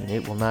magazine.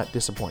 It will not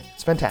disappoint.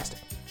 It's fantastic.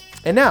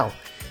 And now,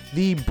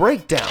 the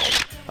breakdown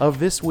of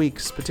this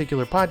week's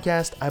particular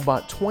podcast. I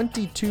bought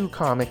 22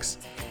 comics,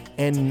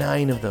 and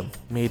 9 of them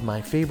made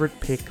my favorite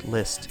pick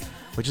list,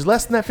 which is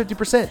less than that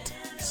 50%.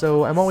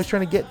 So I'm always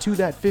trying to get to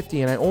that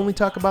 50, and I only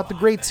talk about the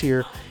greats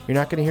here. You're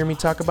not going to hear me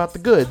talk about the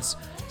goods.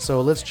 So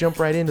let's jump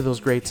right into those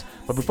greats.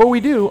 But before we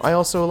do, I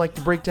also like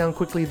to break down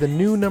quickly the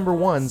new number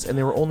ones, and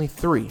there were only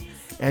 3.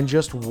 And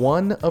just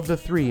one of the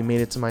 3 made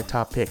it to my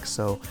top picks.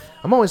 So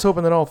I'm always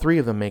hoping that all 3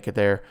 of them make it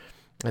there,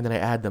 and then I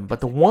add them.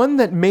 But the one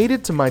that made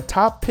it to my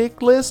top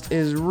pick list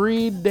is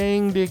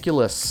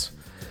ridiculous.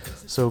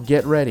 So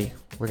get ready.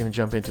 We're going to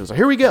jump into it. So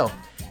here we go.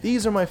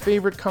 These are my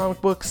favorite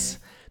comic books.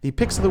 The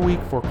picks of the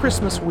week for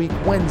Christmas week,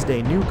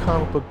 Wednesday, New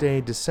Comic Book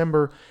Day,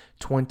 December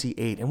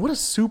 28. And what a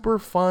super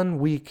fun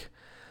week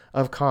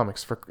of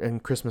comics in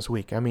Christmas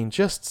week. I mean,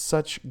 just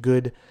such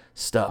good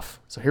stuff.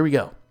 So here we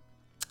go.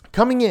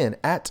 Coming in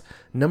at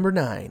number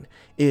 9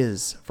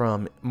 is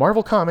from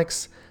Marvel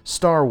Comics,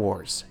 Star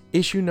Wars,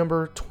 issue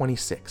number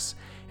 26.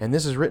 And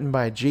this is written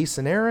by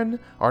Jason Aaron,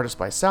 artist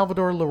by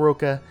Salvador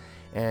Larroca,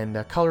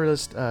 and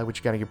colorist, which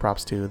you got to give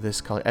props to,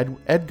 this color,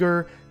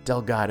 Edgar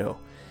Delgado.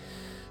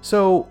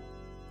 So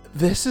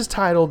this is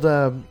titled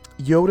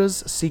Yoda's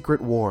Secret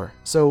War.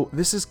 So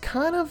this is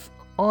kind of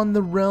on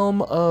the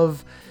realm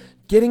of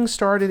getting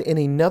started in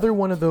another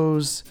one of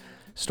those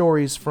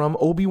stories from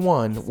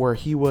Obi-Wan where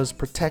he was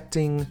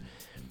protecting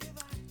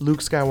Luke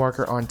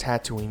Skywalker on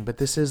Tatooine. But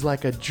this is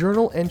like a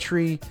journal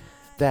entry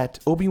that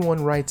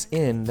Obi-Wan writes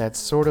in that's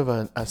sort of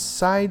a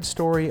side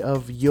story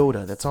of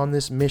Yoda that's on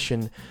this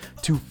mission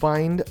to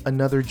find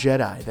another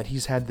Jedi that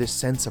he's had this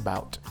sense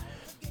about.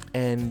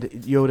 And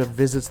Yoda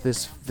visits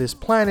this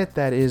planet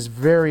that is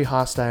very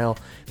hostile.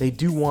 They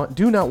do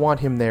not want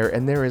him there,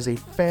 and there is a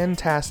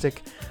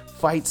fantastic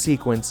fight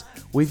sequence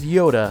with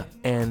Yoda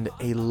and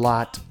a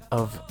lot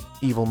of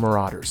evil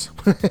marauders.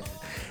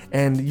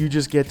 And you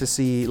just get to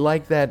see,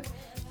 like that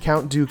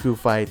Count Dooku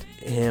fight,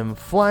 him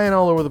flying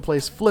all over the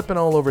place, flipping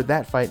all over.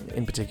 That fight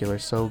in particular,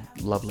 so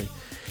lovely.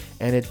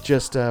 And it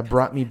just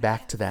brought me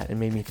back to that and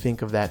made me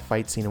think of that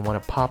fight scene and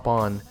want to pop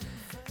on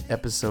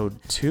episode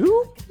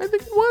 2, I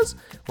think it was,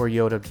 where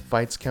Yoda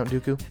fights Count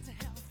Dooku.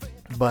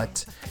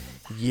 But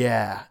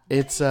yeah,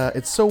 it's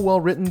so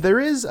well written. There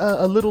is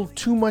a little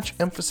too much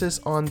emphasis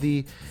on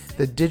the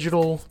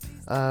digital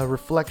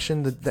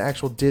reflection, the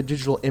actual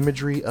digital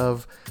imagery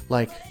of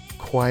like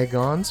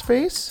Qui-Gon's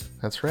face.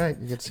 That's right,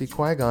 you get to see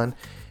Qui-Gon,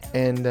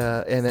 and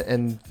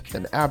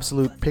an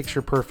absolute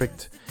picture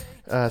perfect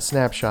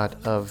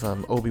snapshot of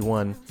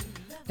Obi-Wan.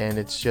 And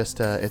it's just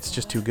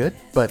too good.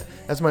 But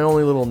that's my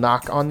only little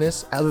knock on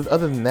this.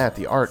 Other than that,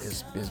 the art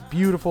is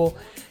beautiful.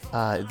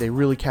 They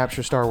really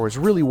capture Star Wars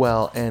really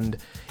well. And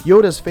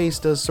Yoda's face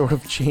does sort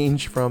of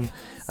change from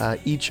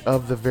each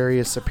of the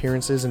various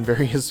appearances in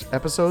various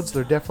episodes.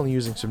 They're definitely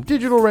using some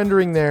digital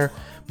rendering there,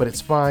 but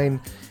it's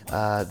fine.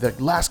 The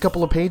last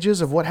couple of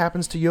pages of what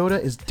happens to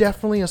Yoda is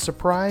definitely a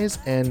surprise.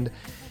 And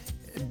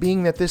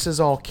being that this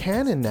is all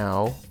canon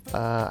now,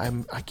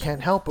 I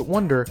can't help but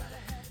wonder,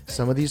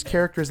 some of these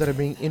characters that are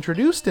being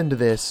introduced into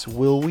this,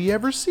 will we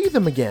ever see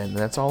them again?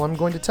 That's all I'm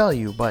going to tell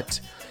you. But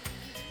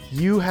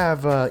you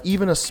have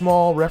even a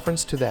small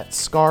reference to that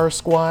Scar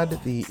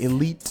Squad, the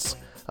elites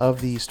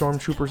of the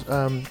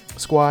Stormtrooper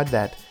squad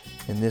that,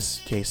 in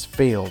this case,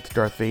 failed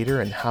Darth Vader,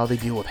 and how they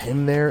deal with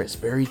him there is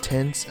very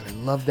tense, and I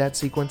love that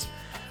sequence.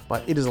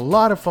 But it is a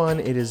lot of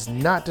fun. It is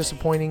not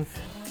disappointing.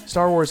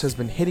 Star Wars has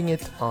been hitting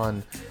it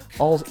on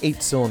all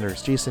 8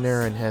 cylinders. Jason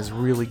Aaron has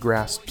really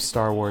grasped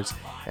Star Wars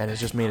and has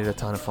just made it a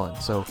ton of fun.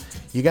 So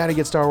you got to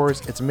get Star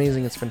Wars. It's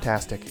amazing. It's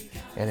fantastic.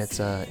 And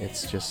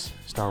it's just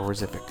Star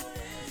Wars-ific.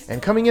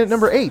 And coming in at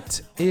number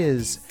 8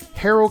 is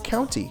Harrow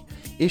County,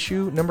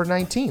 issue number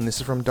 19. This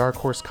is from Dark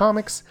Horse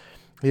Comics.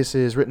 This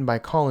is written by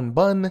Colin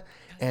Bunn,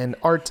 and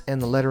art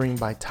and the lettering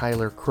by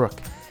Tyler Crook.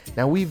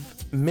 Now,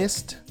 we've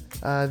missed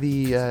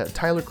the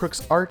Tyler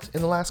Crook's art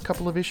in the last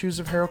couple of issues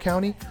of Harrow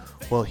County.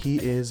 Well, he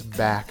is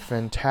back,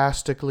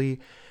 fantastically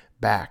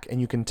back. And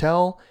you can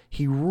tell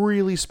he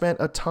really spent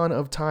a ton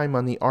of time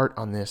on the art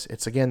on this.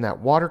 It's, again,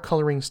 that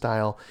watercoloring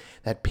style,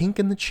 that pink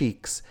in the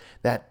cheeks,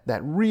 that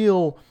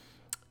real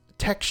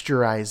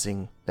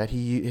texturizing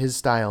his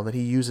style that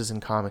he uses in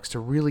comics to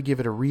really give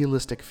it a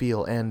realistic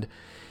feel. And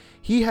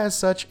he has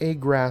such a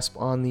grasp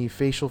on the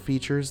facial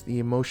features, the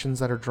emotions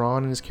that are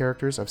drawn in his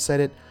characters. I've said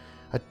it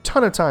a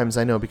ton of times,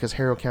 I know, because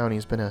Harrow County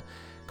has been a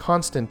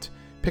constant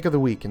pick of the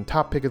week and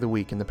top pick of the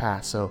week in the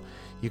past. So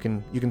you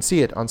can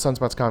see it on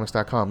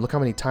sunspotscomics.com. Look how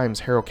many times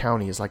Harrow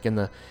County is like in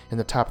the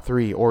top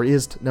 3 or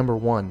is number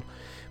 1.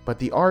 But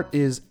the art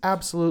is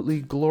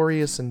absolutely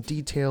glorious and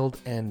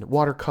detailed and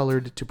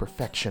watercolored to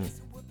perfection.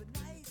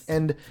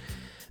 And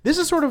this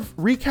is sort of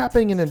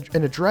recapping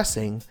and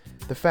addressing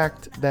the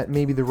fact that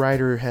maybe the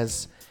writer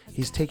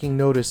he's taking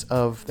notice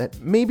of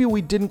that maybe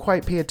we didn't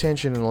quite pay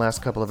attention in the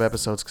last couple of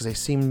episodes because they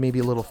seemed maybe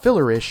a little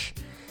fillerish,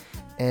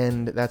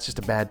 and that's just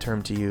a bad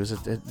term to use.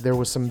 There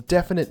was some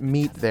definite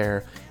meat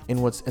there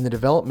in the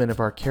development of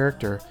our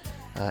character,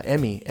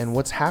 Emmy, and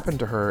what's happened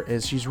to her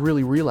is she's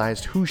really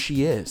realized who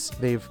she is.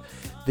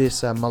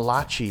 This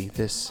Malachi,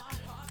 this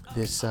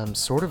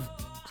sort of,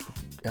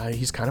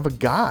 he's kind of a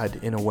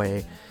god in a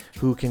way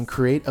who can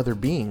create other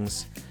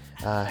beings,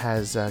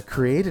 has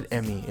created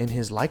Emmy in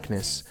his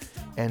likeness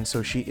And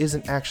so she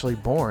isn't actually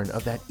born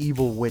of that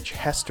evil witch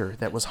Hester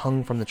that was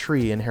hung from the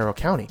tree in Harrow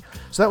County.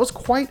 So that was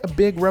quite a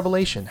big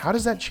revelation. How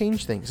does that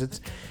change things?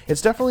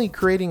 It's definitely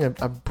creating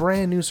a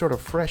brand new sort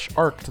of fresh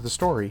arc to the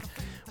story,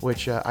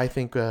 which I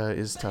think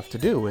is tough to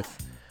do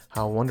with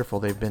how wonderful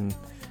they've been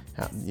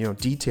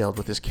detailed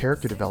with this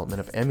character development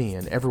of Emmy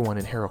and everyone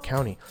in Harrow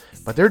County.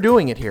 But they're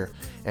doing it here.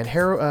 And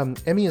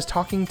Emmy is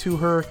talking to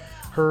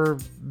her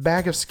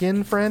bag of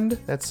skin friend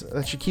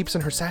that she keeps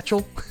in her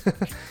satchel.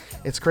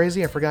 It's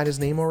crazy. I forgot his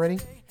name already.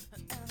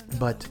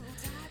 But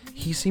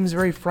he seems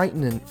very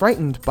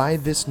frightened by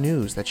this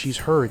news that she's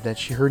heard that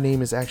her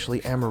name is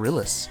actually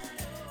Amaryllis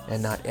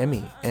and not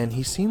Emmy. And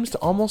he seems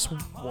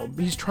to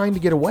he's trying to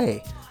get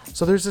away.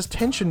 So there's this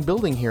tension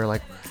building here.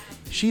 Like,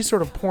 she's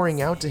sort of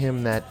pouring out to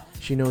him that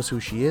she knows who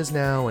she is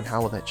now and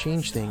how will that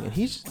change things. And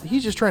he's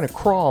just trying to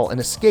crawl and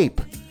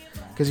escape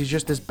because he's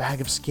just this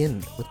bag of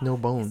skin with no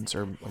bones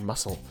or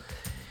muscle.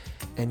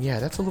 And yeah,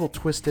 that's a little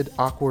twisted,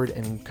 awkward,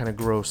 and kind of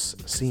gross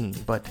scene.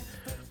 But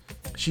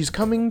she's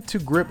coming to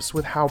grips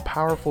with how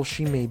powerful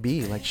she may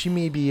be. Like, she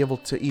may be able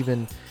to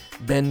even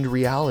bend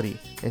reality.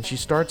 And she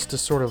starts to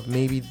sort of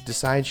maybe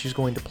decide she's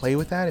going to play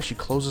with that as she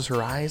closes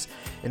her eyes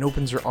and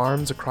opens her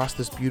arms across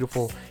this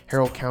beautiful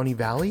Harrow County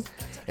valley.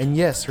 And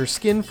yes, her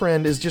skin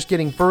friend is just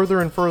getting further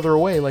and further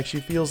away. Like,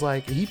 he feels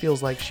like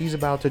she's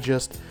about to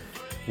just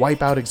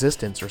wipe out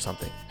existence or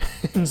something.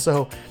 And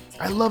so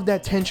I love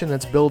that tension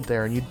that's built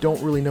there, and you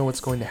don't really know what's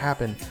going to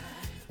happen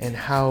and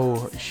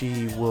how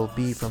she will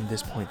be from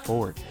this point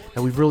forward.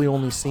 Now, we've really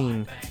only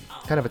seen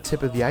kind of a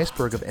tip of the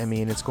iceberg of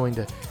Emmy, and it's going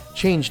to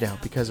change now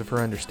because of her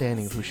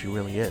understanding of who she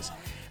really is.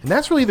 And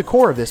that's really the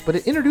core of this, but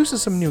it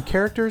introduces some new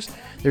characters.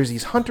 There's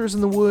these hunters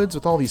in the woods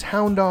with all these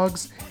hound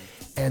dogs,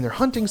 and they're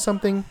hunting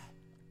something.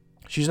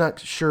 She's not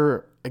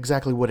sure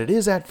exactly what it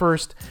is at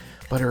first,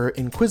 but her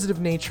inquisitive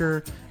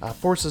nature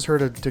forces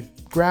her to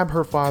grab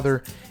her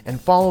father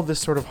and follow this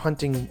sort of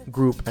hunting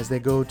group as they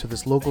go to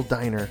this local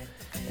diner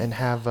and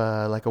have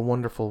like a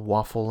wonderful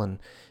waffle and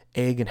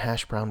egg and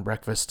hash brown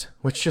breakfast,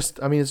 which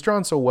it's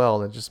drawn so well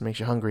that it just makes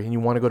you hungry and you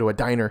want to go to a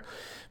diner.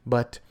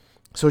 But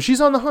so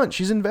she's on the hunt.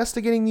 She's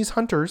investigating these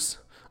hunters,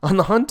 on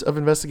the hunt of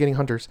investigating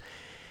hunters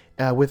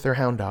with their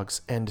hound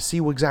dogs, and to see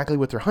exactly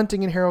what they're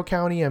hunting in Harrow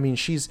County. I mean,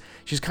 she's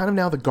kind of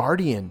now the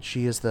guardian.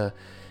 She's the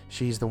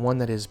one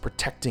that is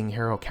protecting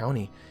Harrow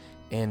County,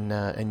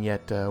 and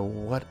yet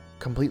what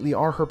completely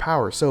are her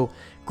powers? So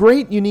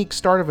great, unique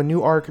start of a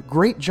new arc.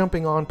 Great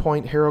jumping on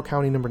point, Harrow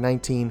County number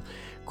 19.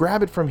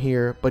 Grab it from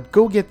here, but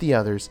go get the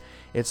others.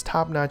 It's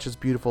top notch. It's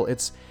beautiful.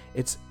 It's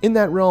in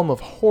that realm of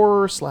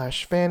horror /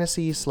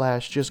 fantasy /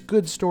 just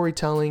good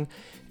storytelling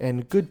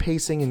and good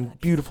pacing and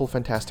beautiful,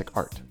 fantastic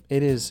art.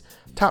 It is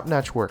top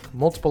notch work.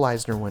 Multiple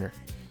Eisner winner.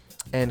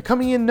 And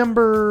coming in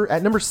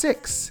at number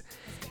 6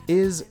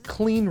 is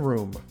Clean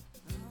Room.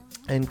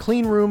 And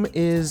Clean Room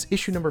is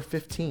issue number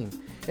 15.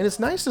 And it's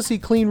nice to see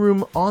Clean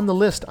Room on the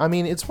list. I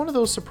mean, it's one of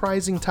those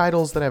surprising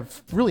titles that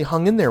I've really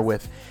hung in there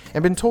with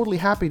and been totally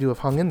happy to have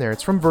hung in there.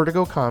 It's from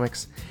Vertigo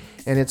Comics,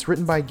 and it's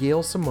written by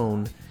Gail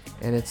Simone,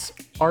 and it's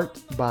art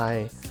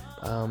by,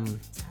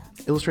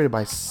 illustrated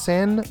by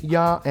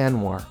Sanya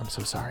Anwar. I'm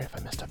so sorry if I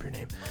messed up your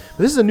name.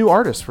 But this is a new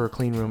artist for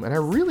Clean Room, and I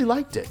really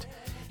liked it.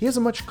 He has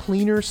a much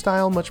cleaner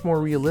style, much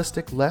more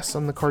realistic, less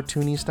on the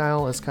cartoony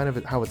style as kind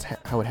of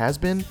how it has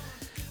been.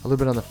 A little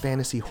bit on the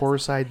fantasy horror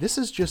side. This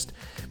is just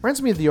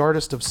reminds me of the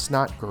artist of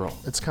Snot Girl.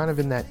 It's kind of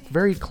in that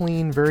very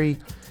clean, very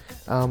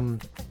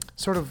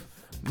sort of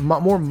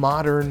more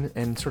modern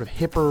and sort of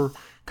hipper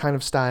kind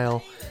of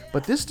style.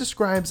 But this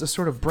describes a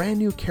sort of brand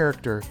new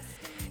character.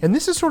 And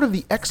this is sort of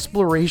the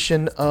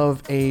exploration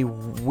of a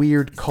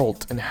weird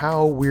cult and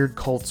how weird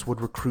cults would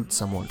recruit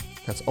someone.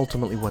 That's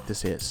ultimately what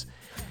this is.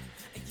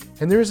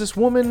 And there is this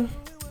woman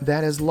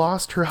that has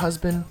lost her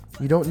husband.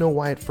 You don't know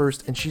why at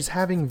first, and she's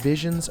having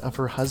visions of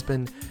her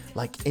husband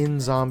like in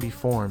zombie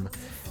form,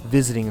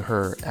 visiting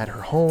her at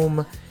her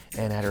home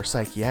and at her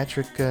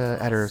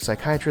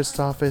psychiatrist's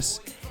office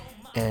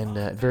and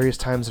at various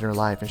times in her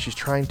life. And she's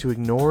trying to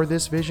ignore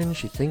this vision.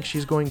 She thinks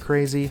she's going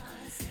crazy,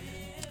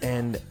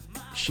 and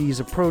she's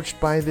approached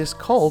by this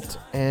cult,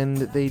 and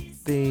they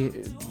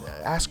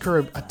ask her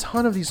a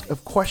ton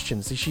of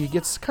questions. She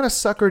gets kind of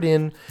suckered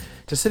in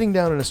to sitting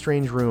down in a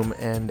strange room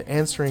and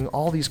answering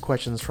all these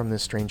questions from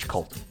this strange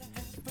cult.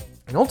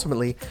 And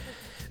ultimately,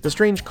 the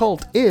strange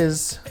cult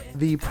is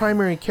the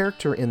primary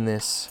character in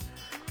this,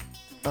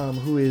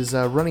 who is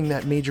running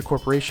that major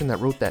corporation that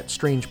wrote that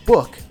strange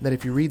book, that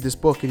if you read this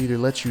book, it either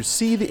lets you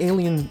see the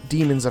alien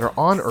demons that are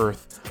on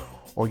Earth,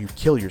 or you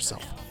kill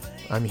yourself.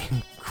 I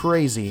mean,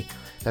 crazy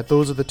that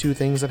those are the two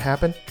things that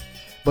happen.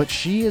 But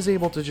she is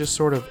able to just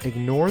sort of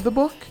ignore the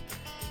book,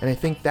 and I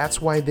think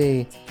that's why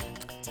they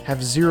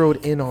have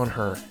zeroed in on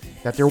her,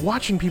 that they're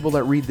watching people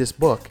that read this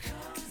book.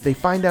 They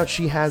find out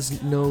she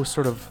has no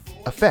sort of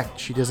effect.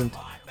 She doesn't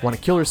want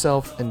to kill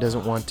herself and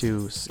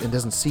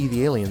doesn't see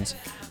the aliens.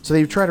 So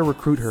they try to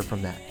recruit her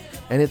from that.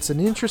 And it's an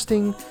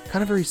interesting,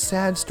 kind of very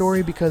sad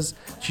story because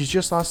she's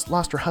just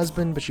lost her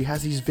husband, but she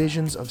has these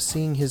visions of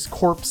seeing his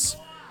corpse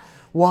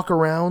walk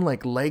around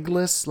like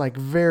legless, like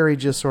very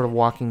just sort of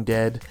Walking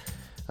Dead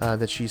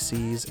that she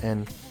sees.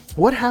 And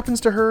what happens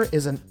to her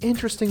is an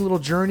interesting little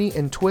journey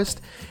and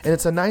twist, and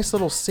it's a nice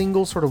little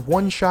single sort of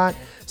one-shot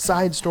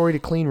side story to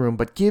Clean Room,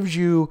 but gives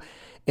you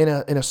in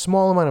a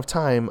small amount of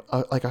time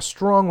like a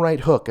strong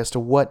right hook as to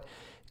what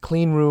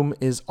Clean Room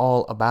is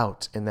all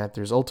about, and that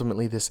there's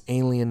ultimately this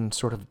alien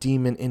sort of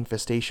demon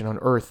infestation on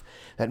Earth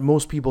that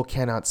most people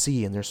cannot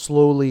see, and they're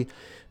slowly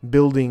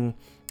building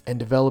and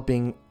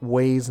developing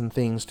ways and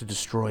things to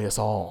destroy us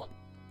all.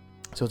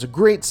 So it's a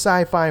great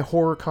sci-fi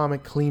horror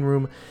comic, Clean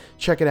Room.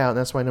 Check it out, and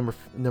that's why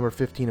number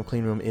 15 of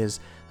Clean Room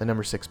is the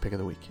number 6 pick of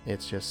the week.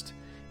 It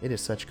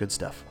is such good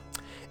stuff.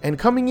 And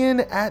coming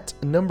in at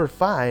number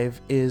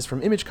 5 is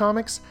from Image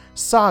Comics,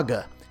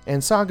 Saga.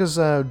 And Saga's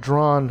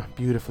drawn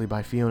beautifully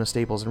by Fiona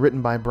Staples and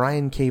written by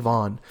Brian K.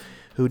 Vaughan,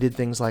 who did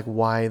things like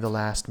Y the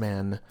Last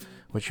Man,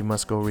 which you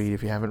must go read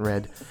if you haven't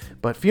read.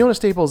 But Fiona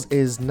Staples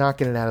is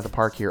knocking it out of the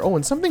park here. Oh,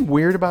 and something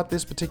weird about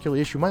this particular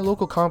issue, my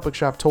local comic book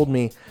shop told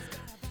me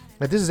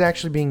that this is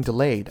actually being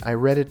delayed. I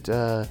read it,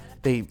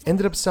 they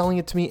ended up selling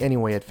it to me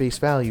anyway at face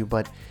value,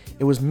 but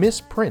it was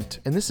misprint.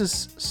 And this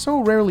is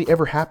so rarely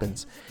ever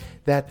happens,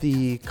 that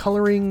the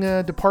coloring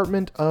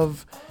department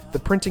of the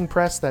printing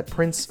press that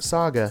prints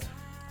Saga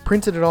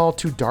printed it all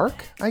too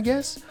dark, I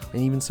guess,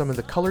 and even some of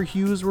the color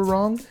hues were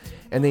wrong,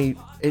 and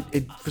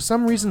it for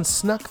some reason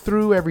snuck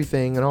through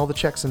everything and all the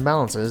checks and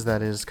balances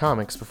that is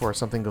comics before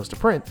something goes to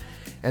print,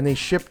 and they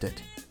shipped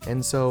it.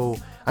 And so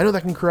I know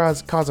that can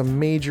cause a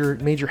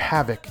major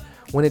havoc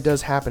when it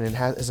does happen, and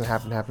doesn't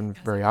happen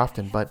very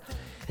often. But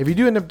if you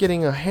do end up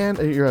getting a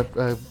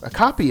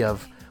copy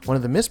of one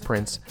of the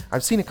misprints,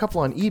 I've seen a couple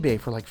on eBay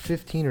for like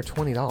 $15 or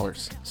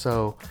 $20.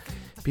 So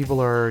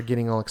people are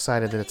getting all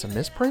excited that it's a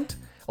misprint.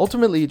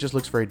 Ultimately, it just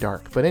looks very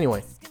dark. But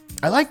anyway,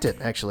 I liked it,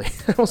 actually.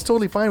 I was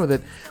totally fine with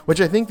it,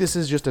 which I think this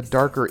is just a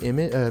darker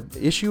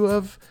issue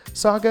of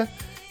Saga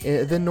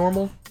than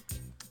normal.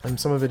 And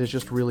some of it is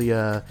just really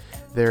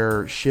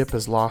their ship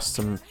has lost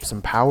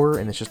some power,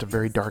 and it's just a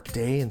very dark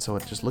day, and so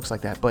it just looks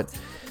like that. But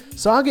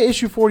Saga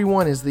issue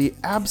 41 is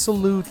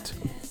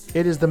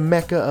it is the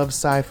mecca of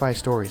sci-fi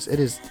stories. It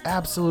is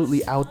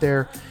absolutely out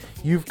there.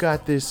 You've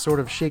got this sort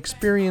of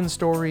Shakespearean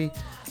story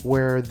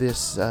where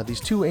these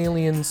two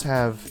aliens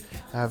have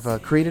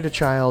created a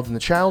child, and the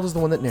child is the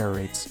one that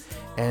narrates.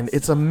 And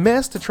it's a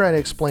mess to try to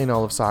explain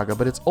all of Saga,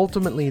 but it's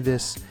ultimately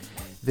this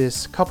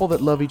couple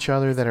that love each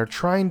other, that are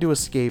trying to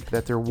escape,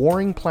 that their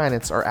warring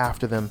planets are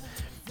after them,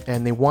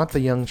 and they want the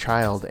young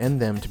child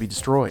and them to be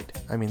destroyed.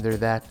 I mean,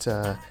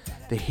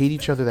 they hate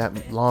each other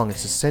that long.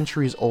 It's a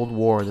centuries-old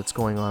war that's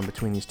going on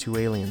between these two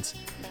aliens.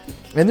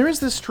 And there is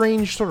this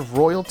strange sort of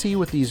royalty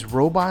with these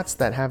robots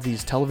that have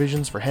these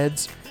televisions for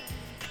heads.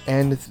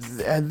 And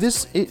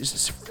this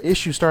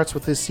issue starts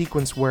with this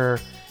sequence where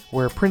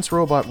Prince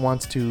Robot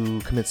wants to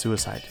commit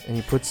suicide, and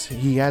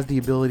he has the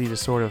ability to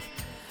sort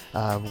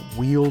of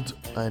wield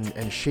and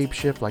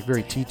shapeshift like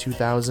very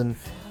T-2000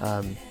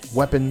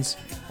 weapons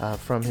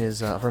from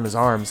his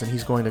arms, and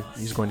he's going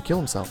to kill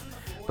himself.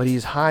 But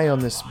he's high on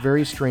this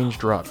very strange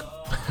drug.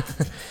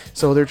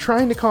 So they're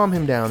trying to calm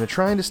him down. They're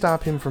trying to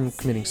stop him from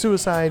committing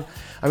suicide.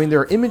 I mean, there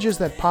are images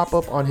that pop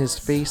up on his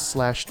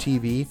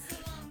face/TV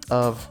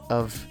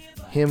of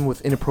him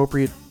with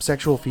inappropriate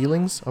sexual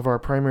feelings of our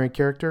primary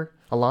character,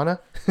 Alana.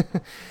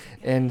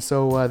 And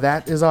so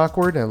that is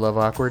awkward. I love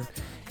awkward.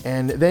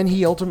 And then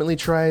he ultimately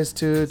tries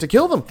to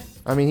kill them.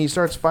 I mean, he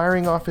starts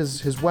firing off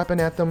his weapon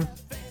at them.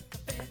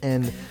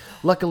 And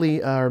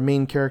luckily, our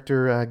main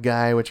character,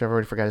 Guy, which I've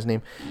already forgot his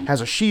name,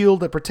 has a shield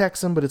that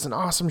protects him, but it's an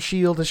awesome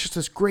shield. It's just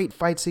this great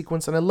fight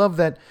sequence. And I love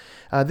that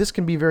this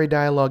can be very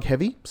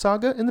dialogue-heavy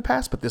Saga in the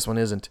past, but this one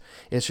isn't.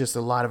 It's just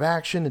a lot of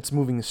action. It's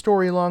moving the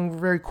story along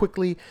very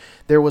quickly.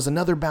 There was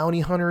another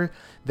bounty hunter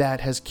that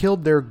has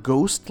killed their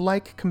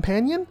ghost-like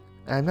companion.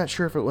 I'm not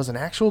sure if it was an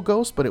actual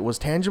ghost, but it was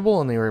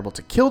tangible, and they were able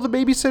to kill the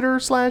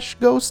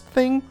babysitter/ghost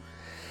thing.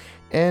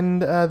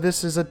 And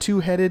this is a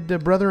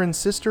two-headed brother and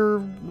sister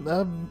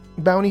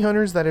bounty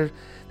hunters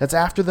that's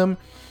after them,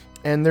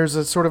 and there's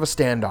a sort of a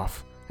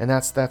standoff, and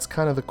that's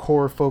kind of the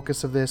core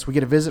focus of this. We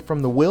get a visit from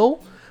the Will,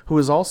 who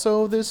is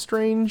also this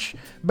strange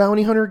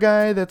bounty hunter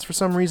guy that's for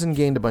some reason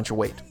gained a bunch of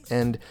weight.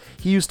 And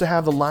he used to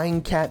have the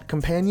Lying Cat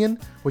companion,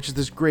 which is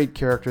this great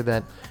character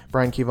that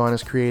Brian K. Vaughan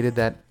has created,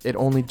 that it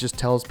only just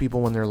tells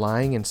people when they're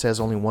lying and says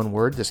only one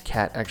word. This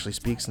cat actually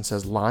speaks and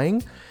says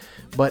lying.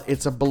 But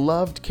it's a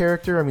beloved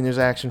character. I mean, there's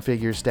action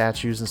figures,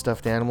 statues, and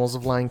stuffed animals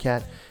of Lying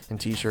Cat, and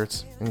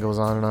t-shirts, and goes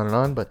on and on and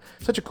on. But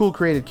such a cool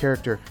created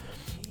character.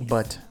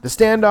 But the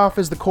standoff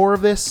is the core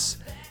of this.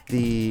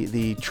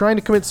 The trying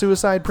to commit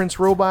suicide Prince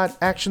Robot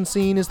action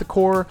scene is the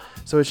core.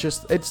 So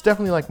it's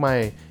definitely like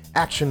my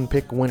action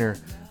pick winner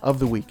of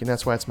the week. And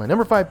that's why it's my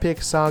number 5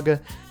 pick, Saga,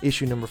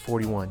 issue number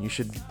 41. You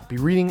should be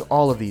reading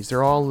all of these.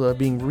 They're all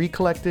being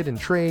recollected in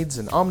trades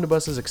and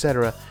omnibuses,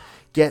 etc.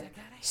 Get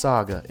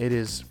Saga. It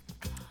is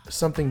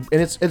something,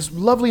 and it's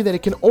lovely that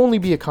it can only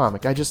be a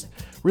comic. I just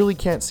really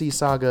can't see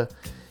Saga,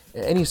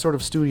 any sort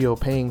of studio,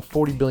 paying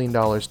 $40 billion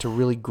to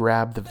really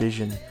grab the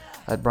vision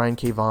that Brian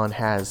K. Vaughan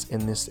has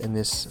in this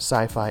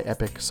sci-fi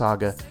epic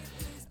saga.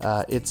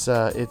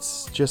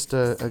 It's just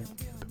a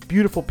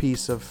beautiful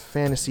piece of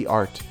fantasy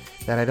art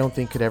that I don't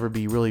think could ever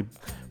be really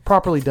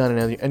properly done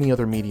in any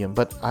other medium.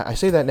 But I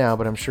say that now,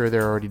 but I'm sure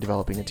they're already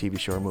developing a TV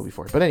show or movie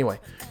for it. But anyway,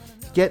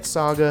 Get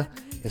Saga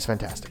is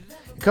fantastic.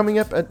 Coming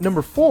up at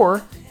number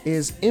 4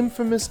 is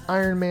Infamous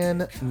Iron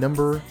Man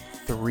number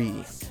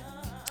 3.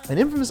 And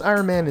Infamous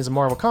Iron Man is a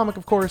Marvel comic,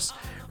 of course,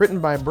 written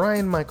by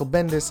Brian Michael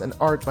Bendis and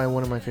art by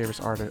one of my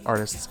favorite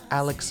artists,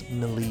 Alex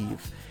Maleev.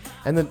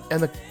 And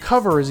the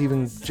cover is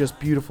even just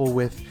beautiful,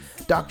 with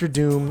Doctor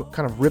Doom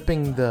kind of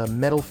ripping the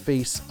metal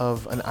face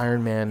of an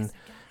Iron Man,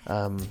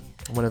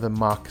 one of the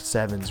Mach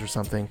 7s or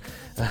something,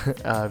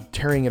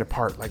 tearing it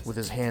apart, like with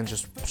his hands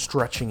just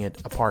stretching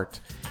it apart.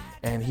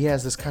 And he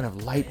has this kind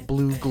of light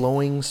blue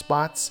glowing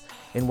spots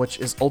in which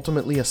is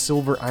ultimately a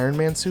silver Iron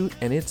Man suit,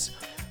 and it's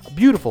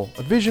beautiful,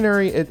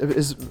 visionary.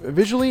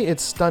 Visually,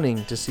 it's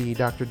stunning to see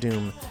Doctor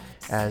Doom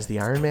as the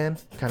Iron Man,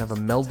 kind of a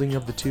melding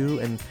of the two.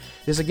 And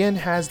this again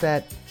has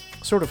that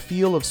sort of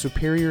feel of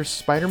Superior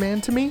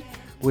Spider-Man to me,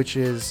 which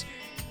is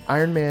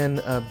Iron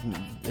Man.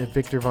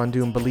 Victor Von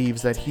Doom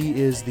believes that he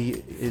is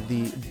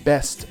the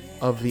best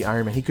of the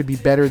Iron Man. He could be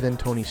better than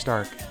Tony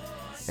Stark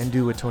and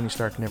do what Tony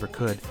Stark never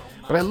could.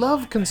 But I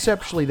love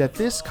conceptually that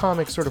this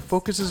comic sort of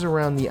focuses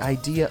around the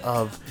idea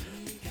of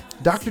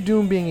Doctor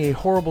Doom being a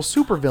horrible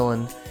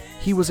supervillain.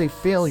 He was a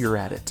failure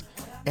at it,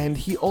 and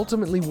he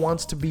ultimately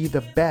wants to be the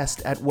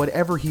best at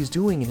whatever he's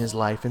doing in his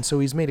life, and so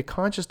he's made a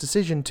conscious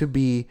decision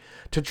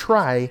to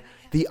try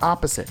the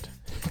opposite.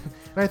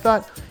 And I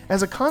thought,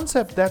 as a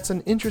concept, that's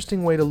an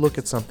interesting way to look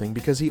at something,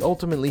 because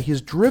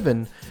he's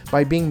driven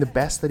by being the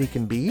best that he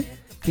can be.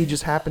 He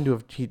just happened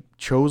to he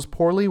chose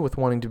poorly with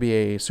wanting to be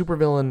a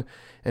supervillain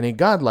and a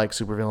godlike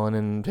supervillain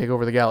and take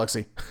over the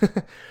galaxy.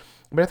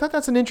 But I thought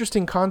that's an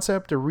interesting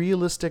concept, a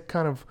realistic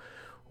kind of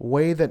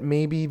way that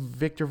maybe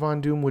Victor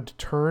Von Doom would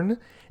turn.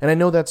 And I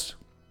know that's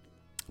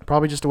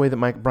probably just a way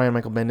that Brian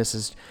Michael Bendis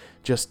is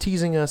just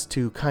teasing us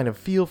to kind of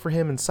feel for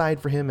him and side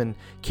for him and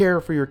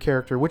care for your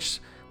character, which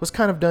was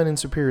kind of done in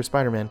Superior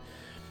Spider-Man.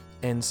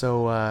 And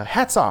so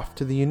hats off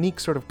to the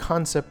unique sort of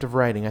concept of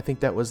writing. I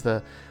think that was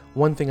the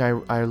one thing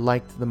I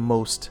liked the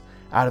most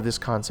out of this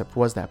concept,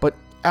 was that. But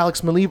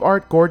Alex Maleev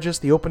art, gorgeous.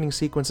 The opening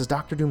sequence is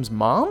Doctor Doom's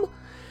mom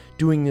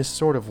doing this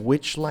sort of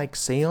witch-like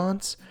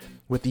seance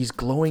with these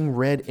glowing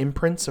red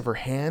imprints of her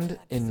hand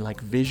in like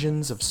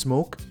visions of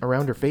smoke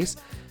around her face.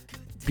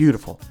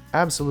 Beautiful.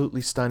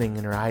 Absolutely stunning,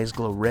 and her eyes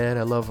glow red.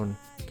 I love when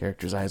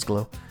characters' eyes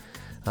glow.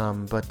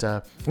 And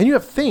you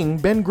have Thing,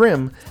 Ben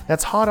Grimm,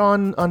 that's hot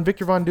on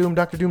Victor Von Doom,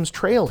 Doctor Doom's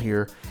trail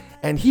here,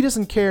 and he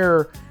doesn't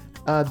care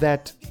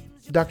that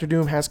Doctor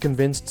Doom has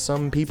convinced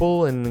some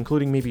people, and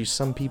including maybe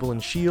some people in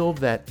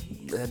S.H.I.E.L.D.,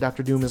 that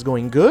Doctor Doom is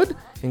going good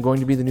and going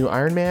to be the new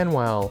Iron Man,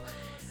 while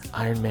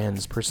Iron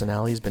Man's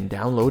personality has been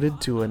downloaded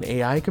to an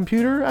AI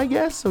computer, I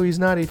guess, so he's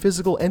not a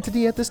physical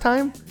entity at this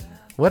time.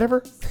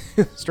 Whatever.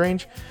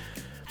 Strange.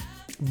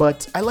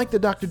 But I like that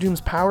Doctor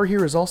Doom's power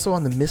here is also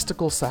on the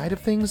mystical side of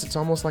things. It's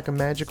almost like a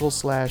magical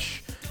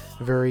 /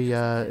 very,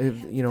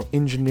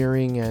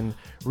 engineering and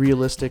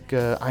realistic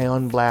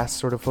ion blast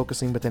sort of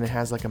focusing, but then it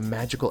has like a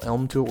magical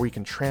elm to it where you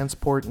can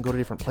transport and go to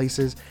different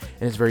places.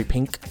 And it's very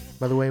pink,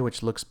 by the way,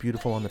 which looks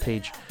beautiful on the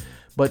page.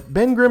 But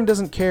Ben Grimm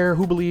doesn't care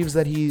who believes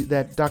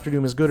that Doctor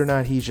Doom is good or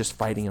not. He's just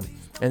fighting him.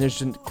 And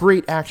there's a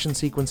great action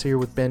sequence here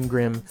with Ben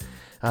Grimm,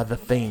 the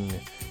Thing,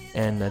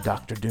 and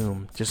Doctor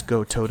Doom. Just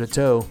go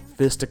toe-to-toe,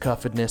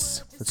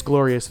 fisticuffedness. It's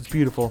glorious. It's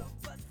beautiful.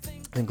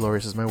 And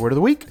glorious is my word of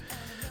the week.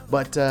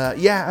 But,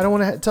 I don't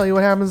want to tell you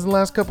what happens in the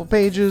last couple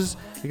pages,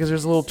 because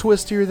there's a little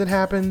twist here that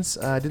happens.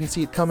 I didn't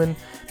see it coming.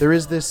 There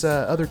is this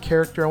other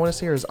character, I want to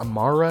say her is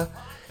Amara.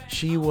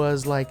 She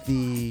was like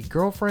the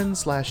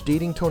girlfriend /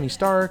 dating Tony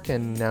Stark,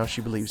 and now she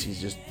believes he's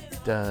just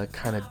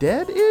kind of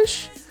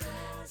dead-ish,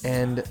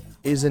 and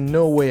is in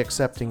no way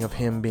accepting of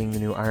him being the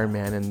new Iron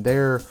Man. And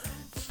their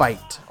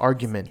fight,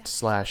 argument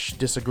 /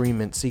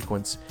 disagreement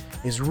sequence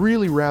is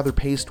really rather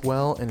paced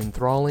well and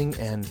enthralling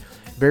and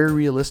very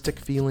realistic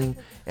feeling.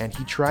 And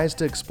he tries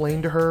to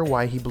explain to her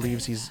why he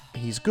believes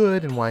he's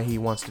good and why he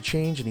wants to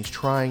change, and he's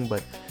trying,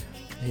 but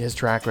his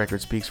track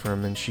record speaks for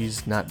him, and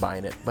she's not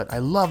buying it. But I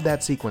love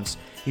that sequence.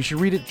 You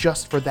should read it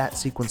just for that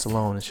sequence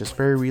alone. It's just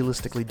very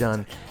realistically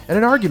done. And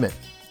an argument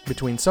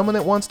between someone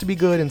that wants to be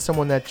good and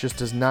someone that just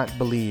does not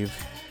believe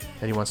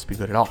that he wants to be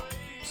good at all.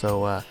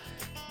 So,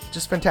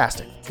 just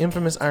fantastic.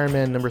 Infamous Iron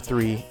Man number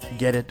 3.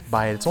 Get it,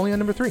 buy it. It's only on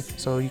number 3,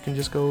 so you can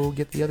just go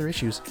get the other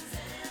issues.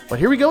 But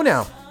here we go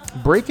now.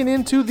 Breaking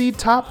into the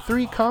top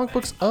 3 comic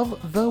books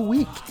of the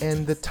week.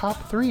 And the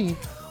top 3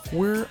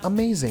 were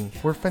amazing.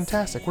 We're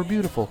fantastic. We're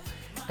beautiful.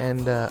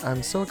 And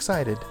I'm so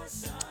excited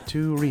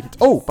to read it.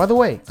 Oh, by the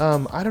way,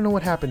 I don't know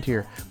what happened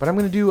here, but I'm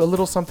going to do a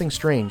little something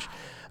strange.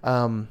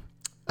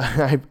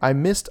 I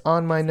missed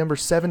on my number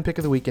 7 pick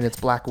of the week, and it's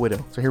Black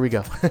Widow. So here we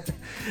go.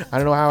 I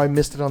don't know how I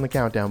missed it on the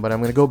countdown, but I'm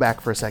going to go back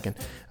for a second.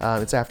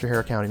 It's after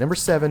Harrow County. Number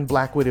 7,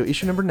 Black Widow,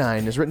 issue number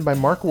 9, is written by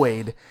Mark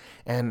Waid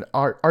and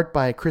art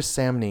by Chris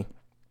Samney.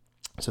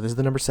 So this is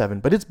the number 7,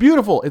 but it's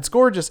beautiful. It's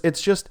gorgeous.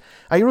 It's just,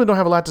 I really don't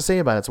have a lot to say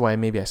about it. That's why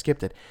maybe I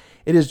skipped it.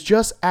 It is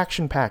just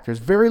action-packed. There's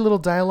very little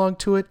dialogue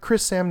to it.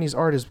 Chris Samnee's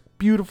art is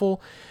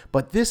beautiful,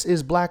 but this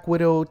is Black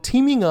Widow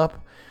teaming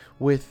up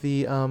with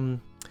the,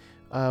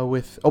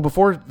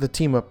 before the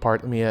team up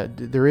part,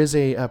 there is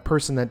a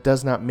person that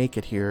does not make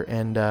it here,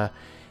 and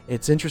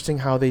it's interesting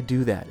how they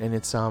do that, and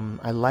it's,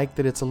 I like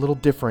that it's a little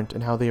different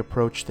in how they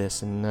approach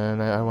this, and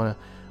I don't want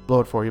to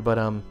blow it for you, but,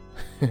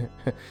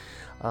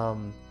 but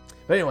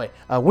anyway,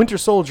 Winter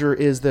Soldier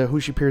is who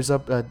she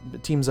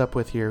teams up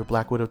with here.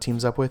 Black Widow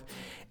teams up with,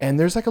 and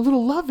there's like a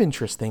little love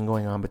interest thing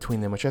going on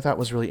between them, which I thought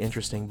was really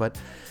interesting. But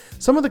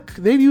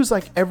they've used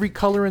like every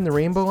color in the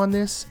rainbow on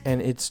this,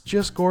 and it's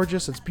just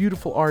gorgeous. It's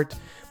beautiful art.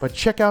 But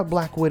check out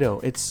Black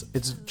Widow. It's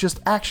just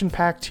action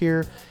packed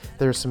here.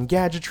 There's some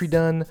gadgetry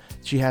done.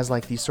 She has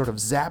like these sort of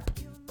zap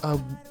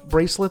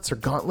bracelets or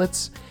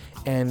gauntlets,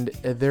 and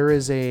there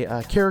is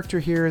a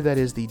character here that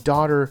is the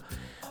daughter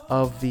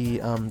of the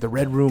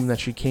Red Room that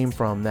she came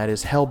from, that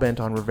is hellbent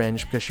on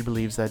revenge because she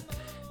believes that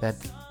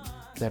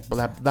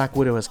Black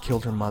Widow has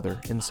killed her mother,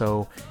 and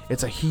so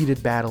it's a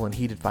heated battle and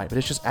heated fight, but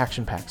it's just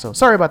action packed. So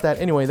sorry about that.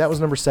 Anyway, that was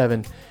number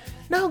 7.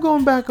 Now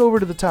going back over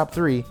to the top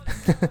 3,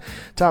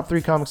 top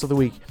 3 comics of the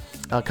week.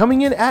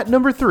 Coming in at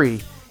number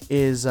 3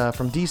 is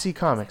from DC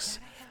Comics,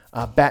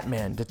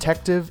 Batman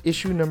Detective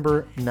issue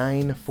number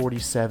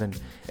 947,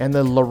 and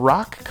the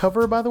LaRock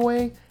cover, by the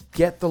way.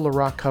 Get the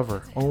LaRock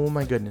cover. Oh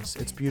my goodness.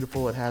 It's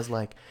beautiful. It has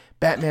like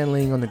Batman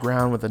laying on the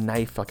ground with a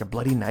knife, like a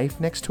bloody knife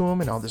next to him,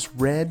 and all this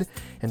red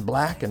and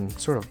black and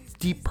sort of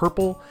deep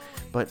purple.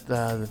 But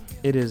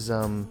it is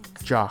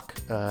Jock,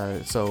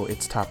 so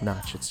it's top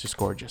notch. It's just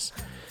gorgeous.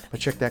 But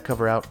check that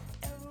cover out.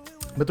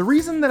 But the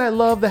reason that I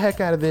love the heck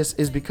out of this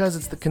is because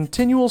it's the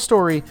continual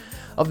story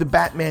of the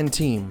Batman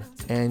team.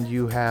 And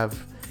you have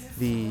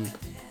the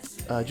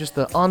just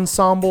the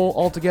ensemble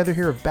all together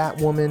here of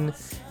Batwoman.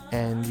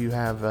 And you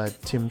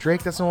have Tim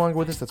Drake that's no longer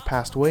with us, that's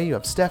passed away. You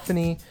have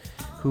Stephanie,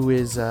 who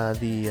is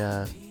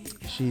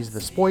she's the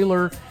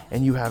spoiler,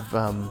 and you have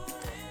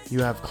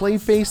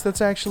Clayface that's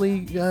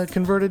actually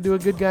converted to a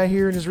good guy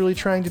here and is really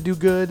trying to do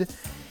good.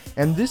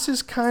 And this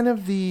is kind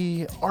of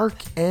the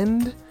arc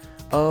end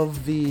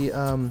of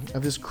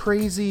this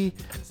crazy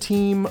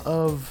team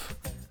of,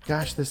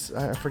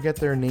 I forget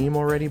their name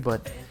already,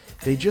 but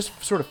they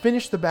just sort of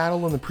finished the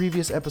battle in the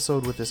previous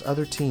episode with this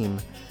other team.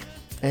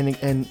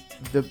 And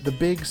the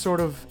big sort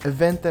of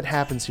event that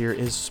happens here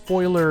is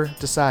Spoiler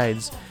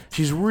decides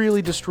she's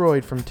really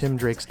destroyed from Tim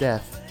Drake's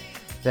death,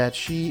 that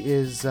she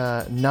is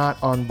not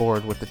on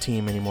board with the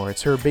team anymore.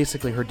 It's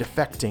basically her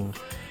defecting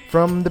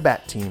from the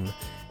Bat team,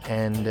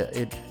 and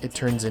it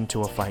turns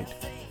into a fight.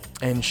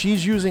 And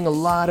she's using a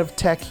lot of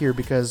tech here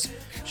because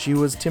she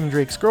was Tim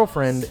Drake's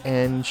girlfriend,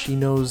 and she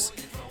knows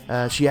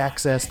she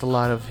accessed a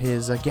lot of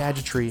his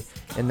gadgetry,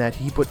 and that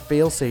he put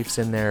fail-safes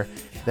in there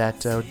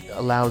that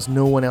allows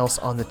no one else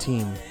on the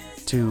team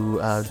to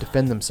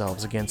defend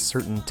themselves against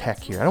certain tech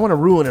here. I don't want to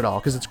ruin it all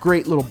because it's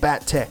great little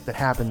bat tech that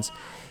happens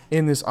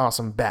in this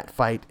awesome bat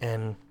fight.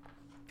 And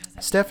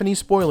Stephanie,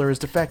 spoiler, is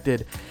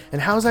defected.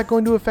 And how is that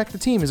going to affect the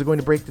team? Is it going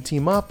to break the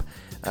team up?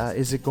 Are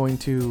they going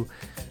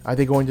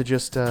to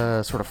just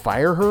sort of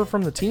fire her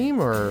from the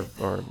team, or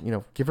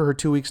give her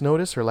 2 weeks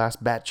notice, her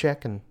last bat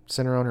check, and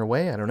send her on her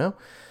way? I don't know.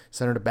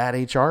 Send her to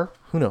Bat HR?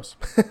 Who knows?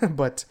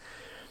 But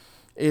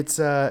it's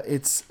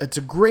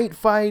a great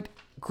fight,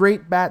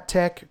 great bat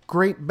tech,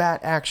 great bat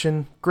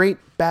action, great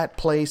bat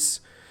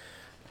place,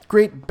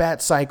 great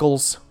bat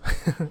cycles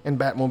and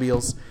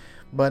Batmobiles.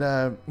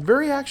 But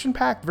very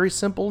action-packed, very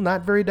simple,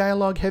 not very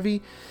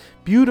dialogue-heavy,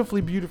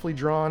 beautifully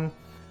drawn.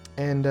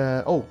 And,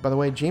 by the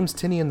way, James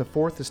Tynion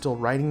IV is still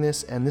writing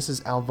this, and this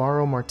is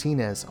Alvaro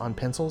Martinez on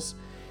pencils.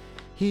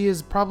 He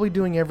is probably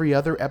doing every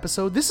other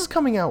episode. This is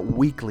coming out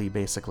weekly,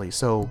 basically,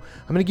 so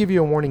I'm going to give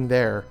you a warning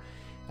there.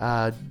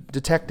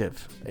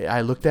 Detective. I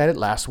looked at it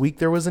last week.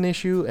 There was an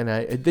issue,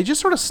 and they just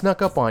sort of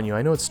snuck up on you.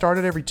 I know it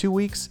started every 2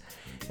 weeks,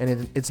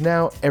 and it's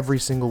now every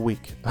single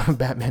week.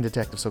 Batman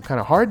Detective, so kind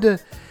of hard to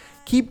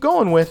keep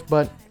going with,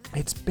 but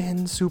it's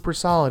been super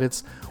solid.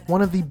 It's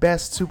one of the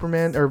best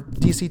Superman or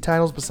DC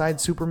titles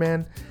besides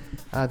Superman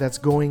that's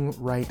going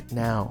right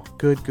now.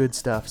 Good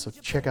stuff. So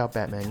check out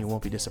Batman. You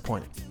won't be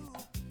disappointed.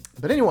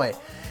 But anyway,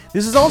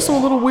 this is also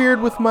a little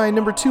weird with my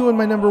number 2 and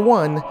my number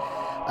 1.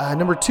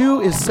 Number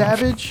 2 is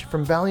Savage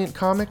from Valiant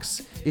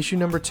Comics, issue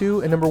number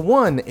 2, and number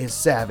 1 is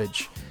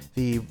Savage,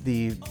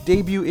 the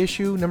debut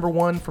issue, number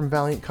 1 from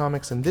Valiant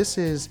Comics, and this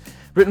is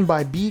written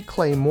by B.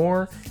 Clay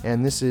Moore,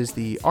 and this is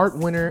the art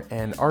winner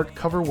and art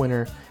cover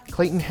winner,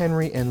 Clayton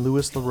Henry and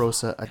Louis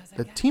LaRosa,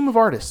 a team of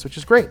artists, which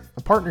is great,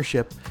 a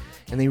partnership,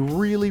 and they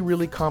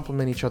really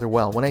complement each other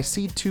well. When I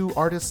see 2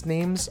 artists'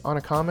 names on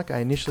a comic, I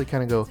initially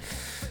kind of go,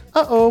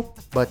 uh-oh,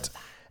 but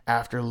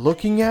after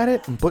looking at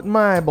it and putting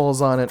my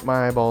eyeballs on it,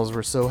 my eyeballs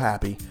were so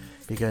happy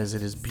because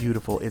it is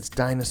beautiful. It's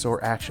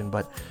dinosaur action.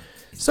 But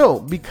so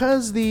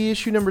because the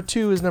issue number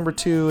 2 is number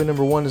 2 and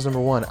number 1 is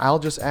number 1, I'll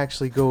just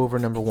actually go over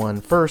number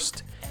 1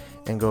 first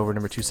and go over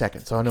number 2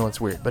 second. So I know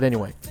it's weird. But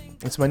anyway,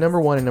 It's my number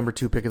 1 and number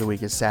 2 pick of the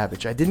week is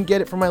Savage. I didn't get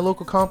it from my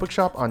local comic book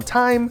shop on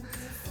time,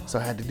 so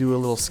I had to do a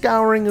little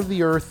scouring of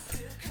the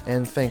earth,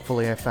 and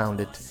thankfully I found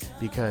it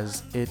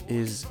because it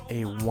is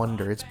a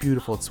wonder. It's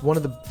beautiful. It's one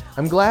of the...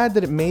 I'm glad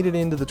that it made it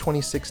into the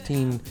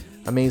 2016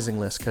 Amazing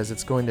list because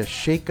it's going to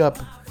shake up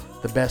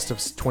the best of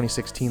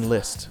 2016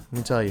 list, let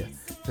me tell you,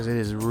 because it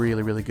is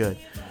really, really good.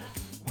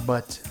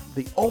 But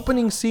the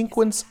opening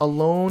sequence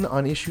alone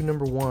on issue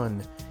number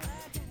 1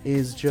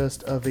 is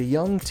just of a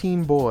young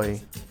teen boy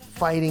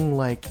fighting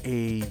like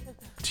a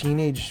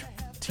teenage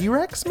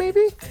T-Rex,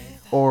 maybe?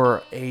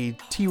 Or a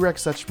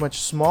T-Rex that's much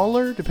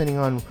smaller, depending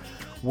on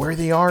where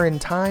they are in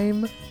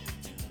time.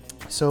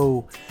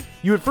 So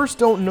you at first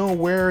don't know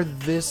where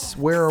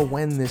or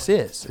when this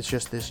is. It's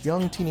just this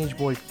young teenage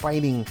boy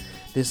fighting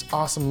this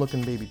awesome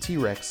looking baby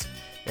T-Rex.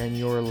 And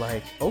you're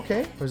like,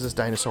 okay, is this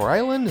Dinosaur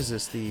Island? Is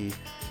it the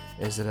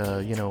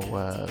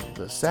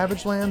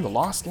Savage Land, the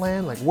Lost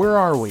Land? Like, where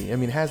are we? I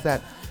mean, it has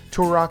that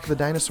Turok the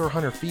Dinosaur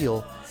Hunter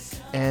feel.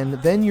 And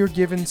then you're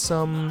given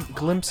some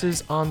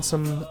glimpses on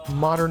some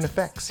modern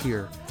effects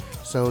here.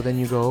 So then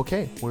you go,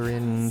 okay, we're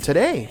in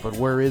today, but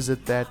where is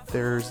it that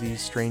there's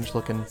these strange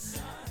looking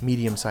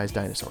medium-sized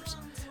dinosaurs?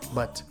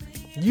 But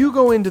you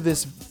go into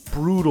this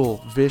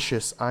brutal,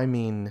 vicious,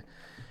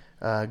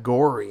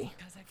 gory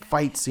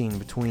fight scene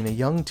between a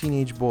young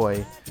teenage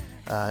boy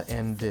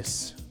and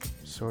this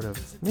sort of,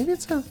 maybe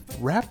it's a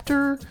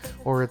raptor,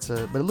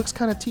 but it looks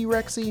kind of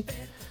T-Rexy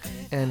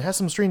and has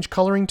some strange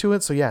coloring to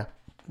it. So yeah,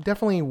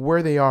 definitely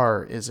where they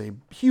are is a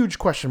huge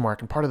question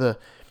mark and part of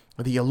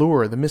the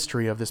allure, the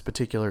mystery of this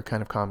particular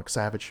kind of comic,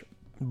 Savage.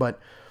 But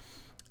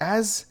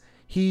as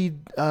he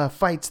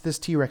fights this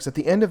T-Rex, at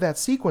the end of that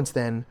sequence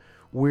then,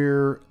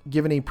 we're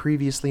given a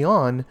previously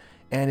on,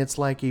 and it's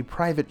like a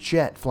private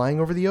jet flying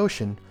over the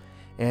ocean,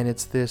 and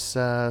it's this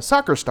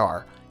soccer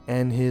star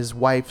and his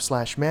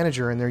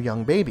wife/manager and their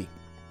young baby.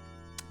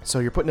 So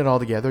you're putting it all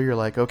together, you're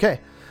like, okay,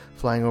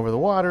 flying over the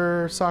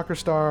water, soccer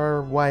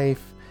star,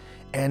 wife,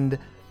 and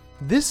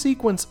this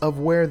sequence of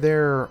where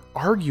they're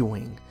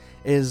arguing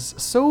is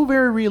so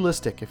very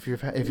realistic. If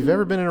you've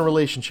ever been in a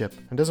relationship,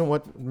 it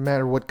doesn't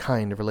matter what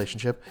kind of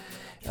relationship,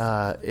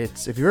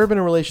 if you've ever been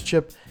in a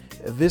relationship,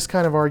 this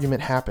kind of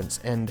argument happens,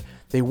 and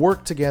they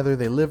work together,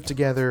 they live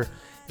together,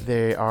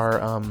 they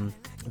are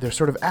they're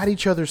sort of at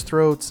each other's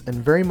throats and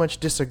very much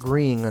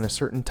disagreeing on a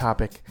certain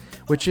topic,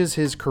 which is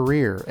his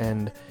career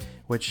and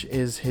which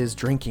is his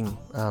drinking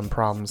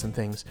problems and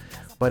things.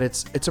 But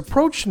it's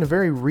approached in a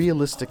very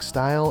realistic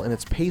style, and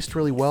it's paced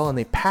really well, and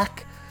they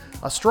pack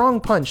a strong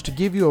punch to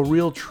give you a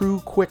real, true,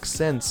 quick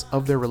sense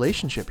of their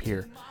relationship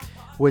here,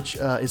 which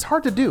is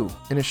hard to do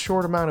in a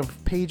short amount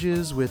of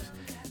pages with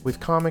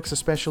comics,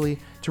 especially,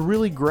 to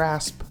really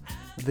grasp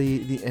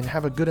and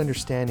have a good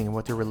understanding of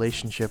what their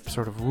relationship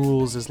sort of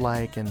rules is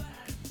like and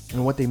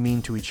what they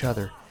mean to each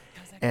other.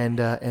 And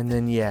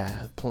then,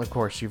 yeah, of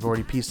course, you've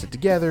already pieced it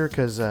together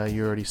because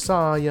you already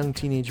saw a young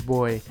teenage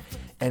boy,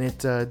 and it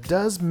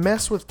does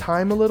mess with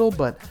time a little,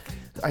 but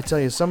I tell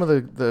you, some of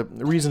the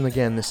reason,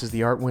 again, this is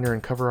the art winner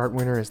and cover art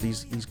winner, is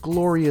these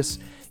glorious,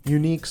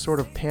 unique sort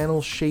of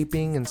panel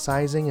shaping and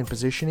sizing and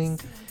positioning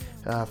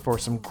for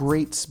some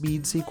great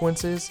speed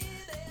sequences.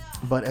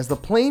 But as the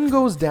plane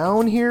goes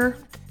down here,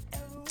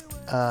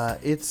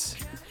 it's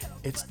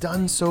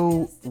done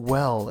so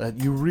well.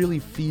 You really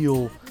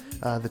feel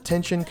the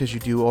tension because you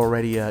do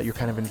already, you're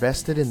kind of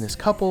invested in this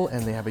couple,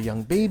 and they have a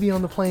young baby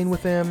on the plane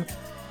with them,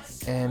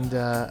 and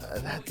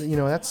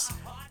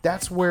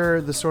that's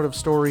where the sort of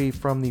story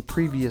from the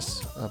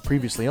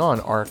previously on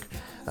arc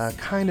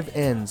kind of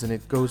ends, and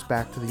it goes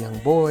back to the young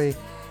boy,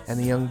 and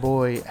the young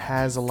boy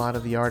has a lot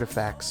of the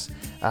artifacts.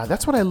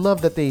 That's what I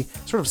love, that they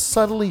sort of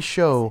subtly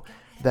show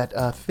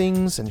that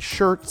things and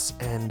shirts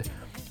and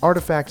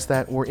artifacts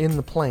that were in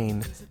the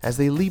plane, as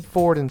they leap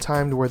forward in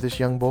time to where this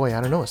young boy, I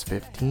don't know, is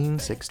 15,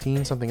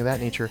 16, something of that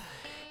nature,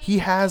 he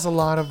has a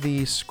lot of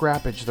the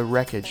scrappage, the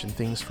wreckage, and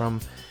things from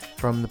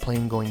the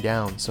plane going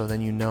down. So then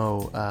you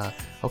know,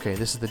 okay,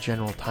 this is the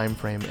general time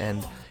frame,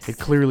 and it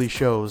clearly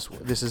shows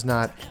this is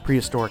not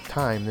prehistoric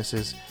time. This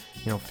is,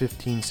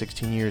 15,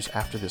 16 years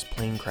after this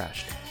plane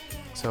crashed.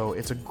 So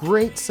it's a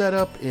great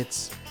setup.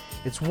 It's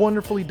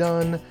wonderfully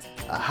done.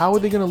 How are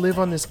they going to live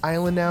on this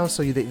island now?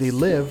 So they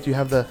lived. You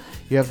have the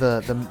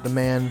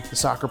man, the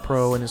soccer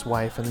pro, and his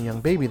wife, and the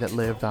young baby that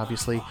lived,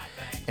 obviously.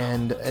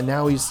 And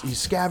now he's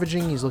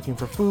scavenging. He's looking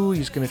for food.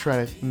 He's going to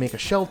try to make a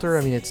shelter.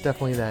 I mean, it's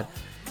definitely that.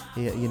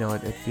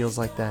 It feels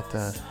like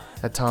that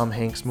Tom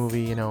Hanks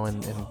movie,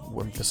 and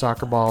with the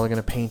soccer ball, they're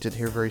going to paint it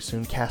here very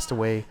soon,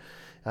 Castaway.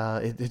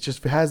 It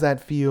just has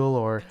that feel.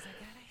 Or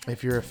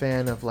if you're a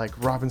fan of like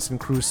Robinson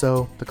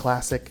Crusoe, the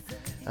classic,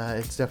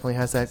 it definitely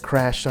has that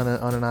crash on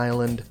an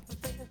island,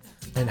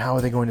 and how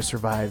are they going to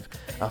survive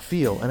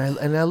feel.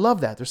 And I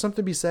love that. There's something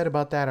to be said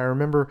about that. I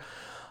remember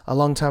a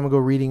long time ago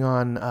reading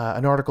on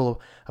an article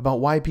about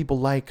why people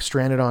like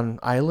stranded on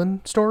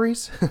island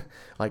stories,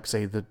 like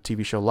say the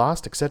TV show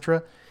Lost,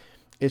 etc.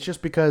 It's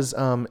just because,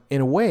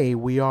 in a way,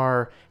 we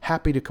are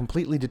happy to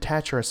completely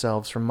detach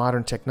ourselves from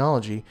modern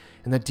technology,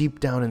 and that deep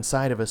down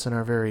inside of us, in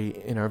our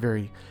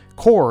very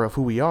core of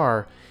who we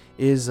are,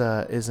 is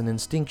an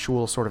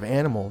instinctual sort of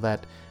animal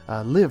that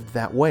lived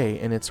that way,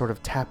 and it sort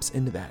of taps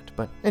into that.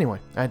 But anyway,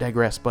 I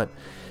digress. But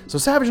so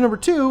Savage number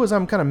 2, as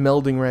I'm kind of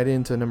melding right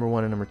into number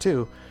 1 and number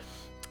 2,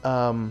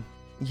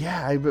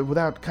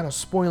 without kind of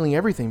spoiling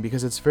everything,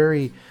 because it's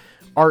very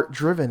art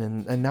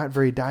driven and not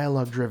very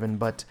dialogue driven,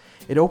 but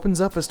it opens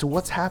up as to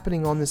what's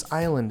happening on this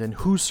island and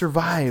who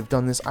survived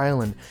on this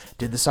island.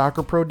 Did the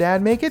soccer pro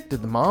dad make it?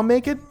 Did the mom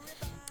make it?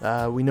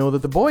 We know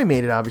that the boy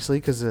made it, obviously,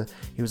 because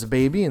he was a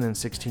baby, and then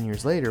 16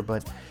 years later,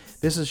 but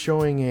this is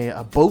showing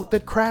a boat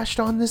that crashed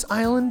on this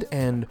island,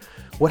 and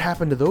what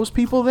happened to those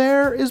people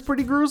there is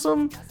pretty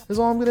gruesome, is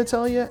all I'm going to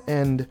tell you.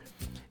 And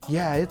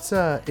yeah, it's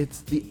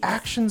the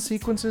action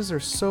sequences are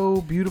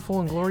so beautiful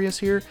and glorious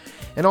here,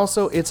 and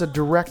also it's a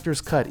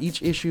director's cut.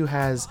 Each issue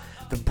has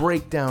the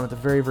breakdown at the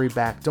very, very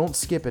back. Don't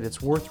skip it.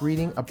 It's worth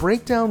reading. A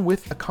breakdown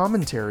with a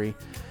commentary.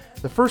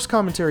 The first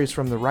commentary is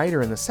from the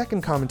writer, and the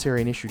second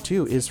commentary in issue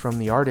 2 is from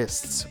the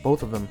artists,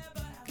 both of them.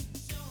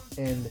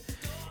 And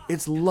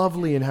it's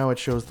lovely in how it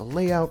shows the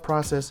layout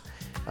process.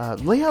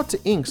 Layout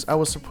to inks, I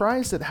was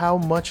surprised at how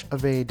much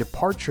of a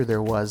departure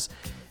there was.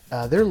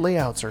 Their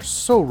layouts are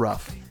so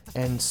rough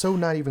and so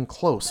not even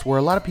close, where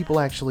a lot of people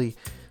actually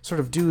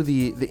sort of do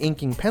the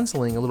inking,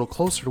 penciling a little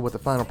closer to what the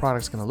final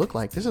product's going to look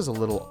like. This is a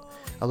little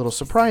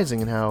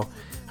surprising in how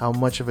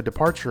much of a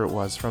departure it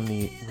was from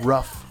the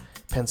rough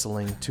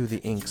penciling to the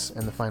inks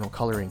and the final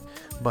coloring.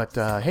 But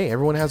hey,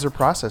 everyone has their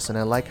process, and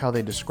I like how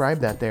they describe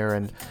that there,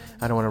 and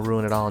I don't want to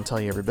ruin it all and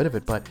tell you every bit of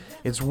it, but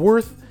it's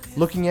worth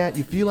looking at.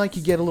 You feel like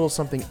you get a little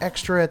something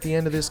extra at the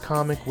end of this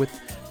comic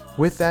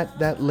with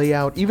that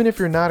layout. Even if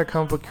you're not a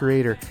comic book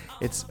creator,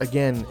 it's,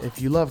 again, if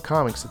you love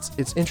comics,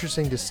 it's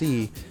interesting to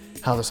see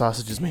how the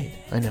sausage is made.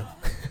 I know.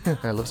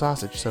 I love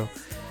sausage, so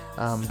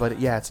but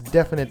yeah, it's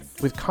definite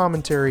with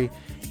commentary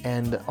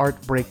and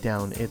art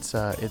breakdown. It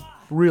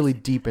really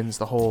deepens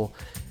the whole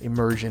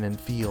immersion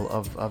and feel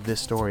of this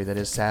story that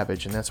is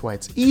Savage, and that's why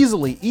it's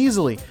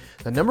easily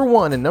the number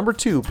 1 and number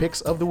 2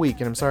 picks of the week.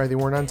 And I'm sorry they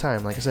weren't on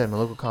time. Like I said, my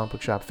local comic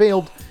book shop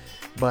failed,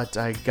 but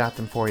I got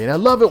them for you. And I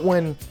love it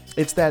when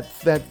it's that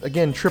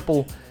again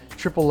triple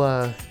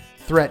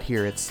threat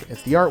here. It's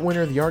the art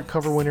winner, the art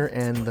cover winner,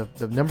 and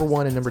the number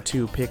 1 and number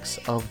 2 picks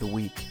of the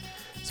week.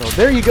 So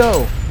there you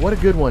go. What a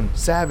good one.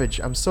 Savage.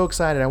 I'm so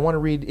excited. I want to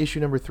read issue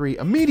number 3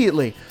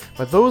 immediately.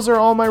 But those are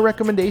all my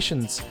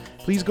recommendations.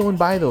 Please go and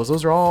buy those.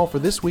 Those are all for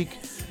this week,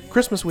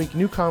 Christmas week,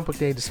 New Comic Book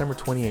Day, December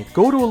 28th.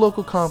 Go to a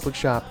local comic book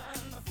shop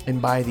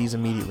and buy these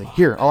immediately.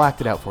 Here, I'll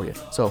act it out for you.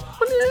 So,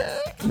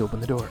 you open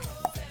the door.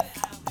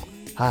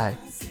 Hi,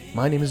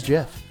 my name is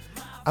Jeff.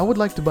 I would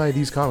like to buy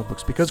these comic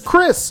books because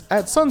Chris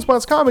at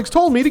Sunspots Comics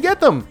told me to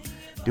get them.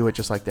 Do it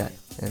just like that,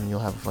 and you'll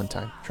have a fun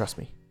time. Trust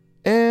me.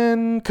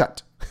 And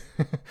cut.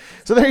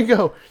 So there you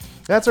go.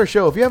 That's our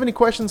show. If you have any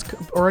questions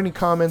or any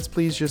comments,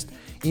 please just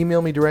email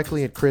me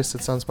directly at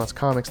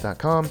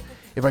chris@sunspotscomics.com.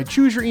 If I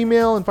choose your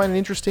email and find it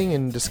interesting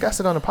and discuss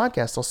it on a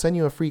podcast, I'll send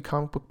you a free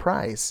comic book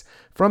prize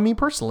from me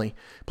personally.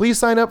 Please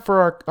sign up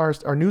for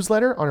our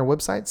newsletter on our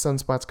website,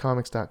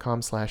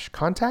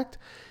 sunspotscomics.com/contact.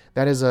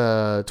 That is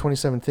a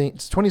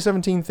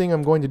 2017 thing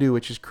I'm going to do,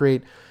 which is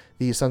create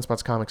the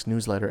Sunspots Comics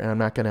newsletter. And I'm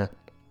not going to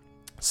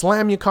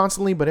slam you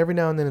constantly, but every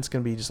now and then it's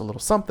going to be just a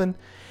little something.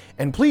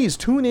 And please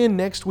tune in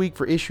next week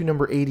for issue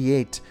number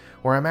 88,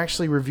 where I'm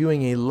actually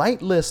reviewing a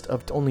light list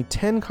of only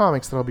 10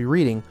 comics that I'll be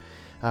reading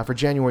for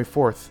January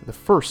 4th, the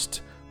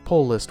first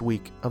pull list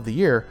week of the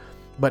year.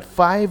 But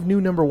 5 new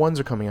number 1s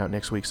are coming out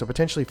next week, so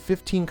potentially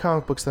 15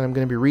 comic books that I'm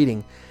going to be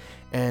reading.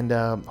 And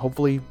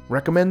hopefully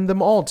recommend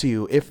them all to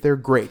you if they're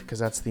great, because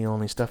that's the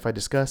only stuff I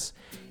discuss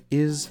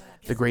is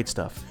the great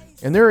stuff.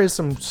 And there is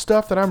some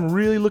stuff that I'm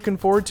really looking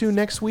forward to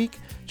next week,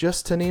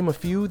 just to name a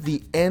few.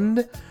 The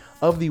end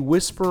of the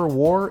Whisperer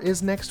War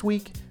is next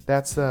week.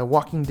 That's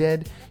Walking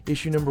Dead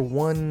issue number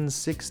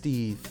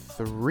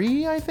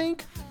 163, I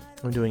think.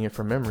 I'm doing it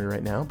from memory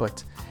right now,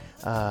 but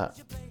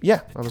yeah,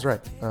 I was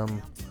right.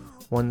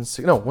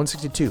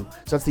 162. So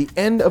that's the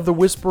end of the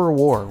Whisperer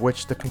War,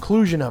 which the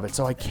conclusion of it.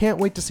 So I can't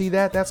wait to see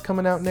that. That's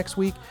coming out next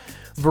week.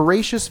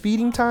 Voracious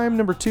Feeding Time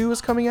number 2 is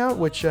coming out,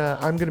 which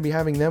I'm going to be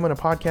having them on a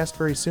podcast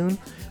very soon.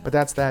 But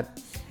that's that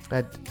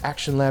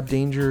Action Lab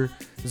Danger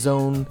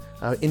Zone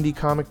indie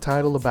comic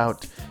title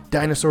about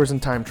dinosaurs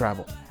and time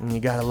travel. And you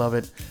gotta love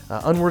it.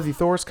 Unworthy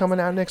Thor's coming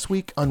out next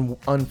week.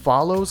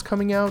 Unfollow's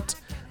coming out.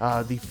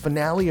 The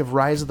finale of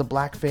Rise of the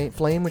Black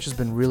Flame, which has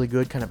been really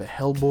good, kind of a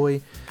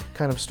Hellboy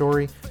kind of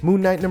story.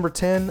 Moon Knight number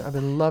 10. I've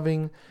been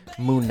loving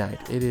Moon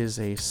Knight. It is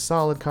a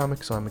solid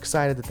comic, so I'm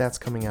excited that that's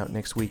coming out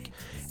next week.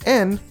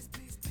 And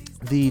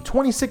the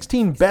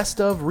 2016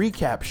 Best of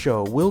Recap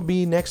show will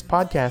be next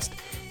podcast,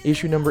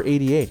 issue number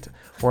 88,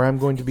 where I'm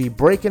going to be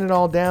breaking it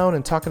all down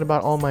and talking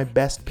about all my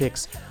best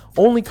picks.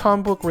 Only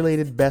comic book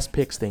related best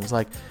picks things,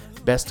 like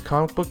best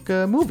comic book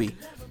movie,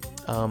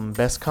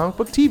 Best Comic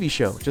Book TV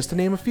Show, just to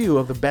name a few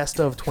of the best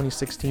of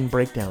 2016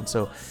 breakdown.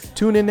 So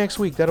tune in next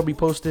week. That'll be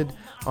posted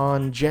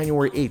on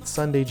January 8th,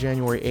 Sunday,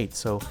 January 8th.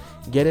 So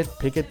get it,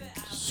 pick it,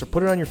 so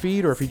put it on your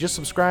feed, or if you just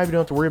subscribe, you don't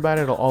have to worry about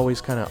it. It'll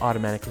always kind of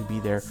automatically be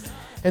there.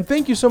 And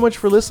thank you so much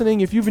for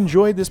listening. If you've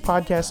enjoyed this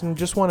podcast and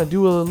just want to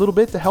do a little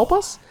bit to help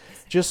us,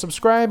 just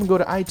subscribe and go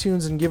to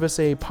iTunes and give us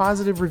a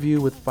positive review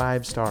with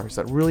 5 stars.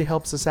 That really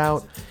helps us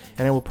out,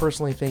 and I will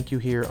personally thank you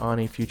here on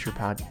a future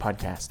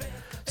podcast.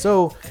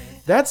 So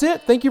that's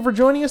it. Thank you for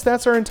joining us.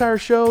 That's our entire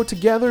show.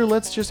 Together,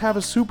 let's just have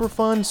a super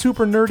fun,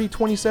 super nerdy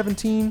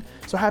 2017.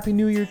 So Happy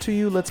New Year to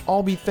you. Let's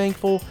all be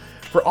thankful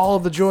for all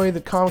of the joy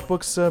that comic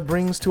books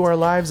brings to our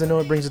lives. I know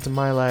it brings it to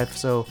my life.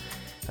 So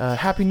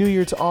Happy New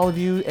Year to all of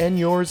you and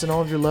yours and all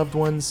of your loved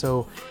ones.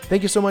 So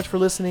thank you so much for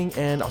listening,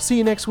 and I'll see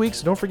you next week.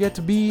 So don't forget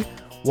to be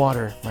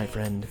water, my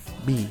friend.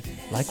 Be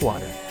like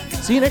water.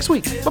 See you next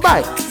week.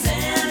 Bye-bye.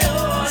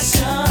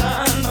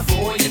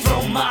 Before you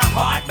throw my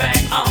heart back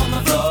on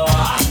the floor,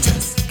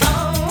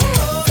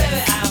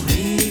 baby, I'll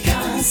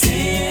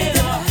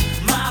reconsider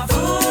my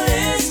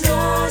foolish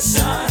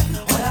notion.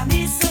 Well, I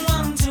need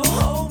someone to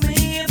hold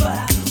me, but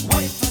I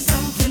wait for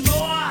something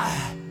more.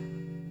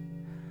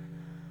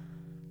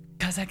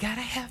 'Cause I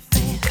gotta have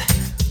faith.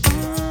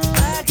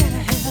 I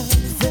gotta have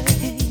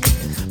faith.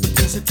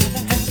 Because I gotta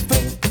have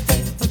faith.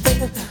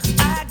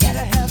 I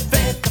gotta have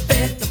faith,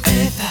 faith.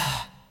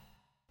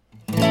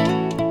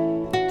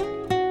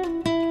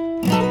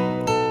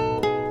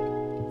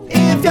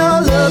 If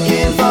you're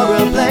looking for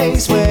a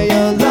place where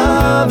your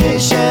love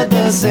is shared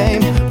the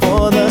same,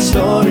 for the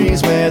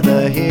stories where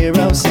the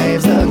hero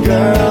saves the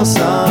girl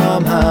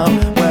somehow,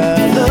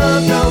 well,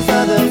 look no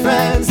further,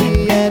 friends,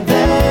 the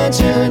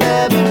adventure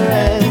never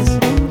ends.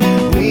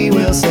 We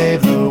will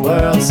save the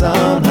world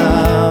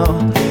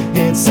somehow.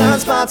 It's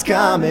Sunspots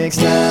Comics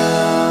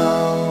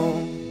now.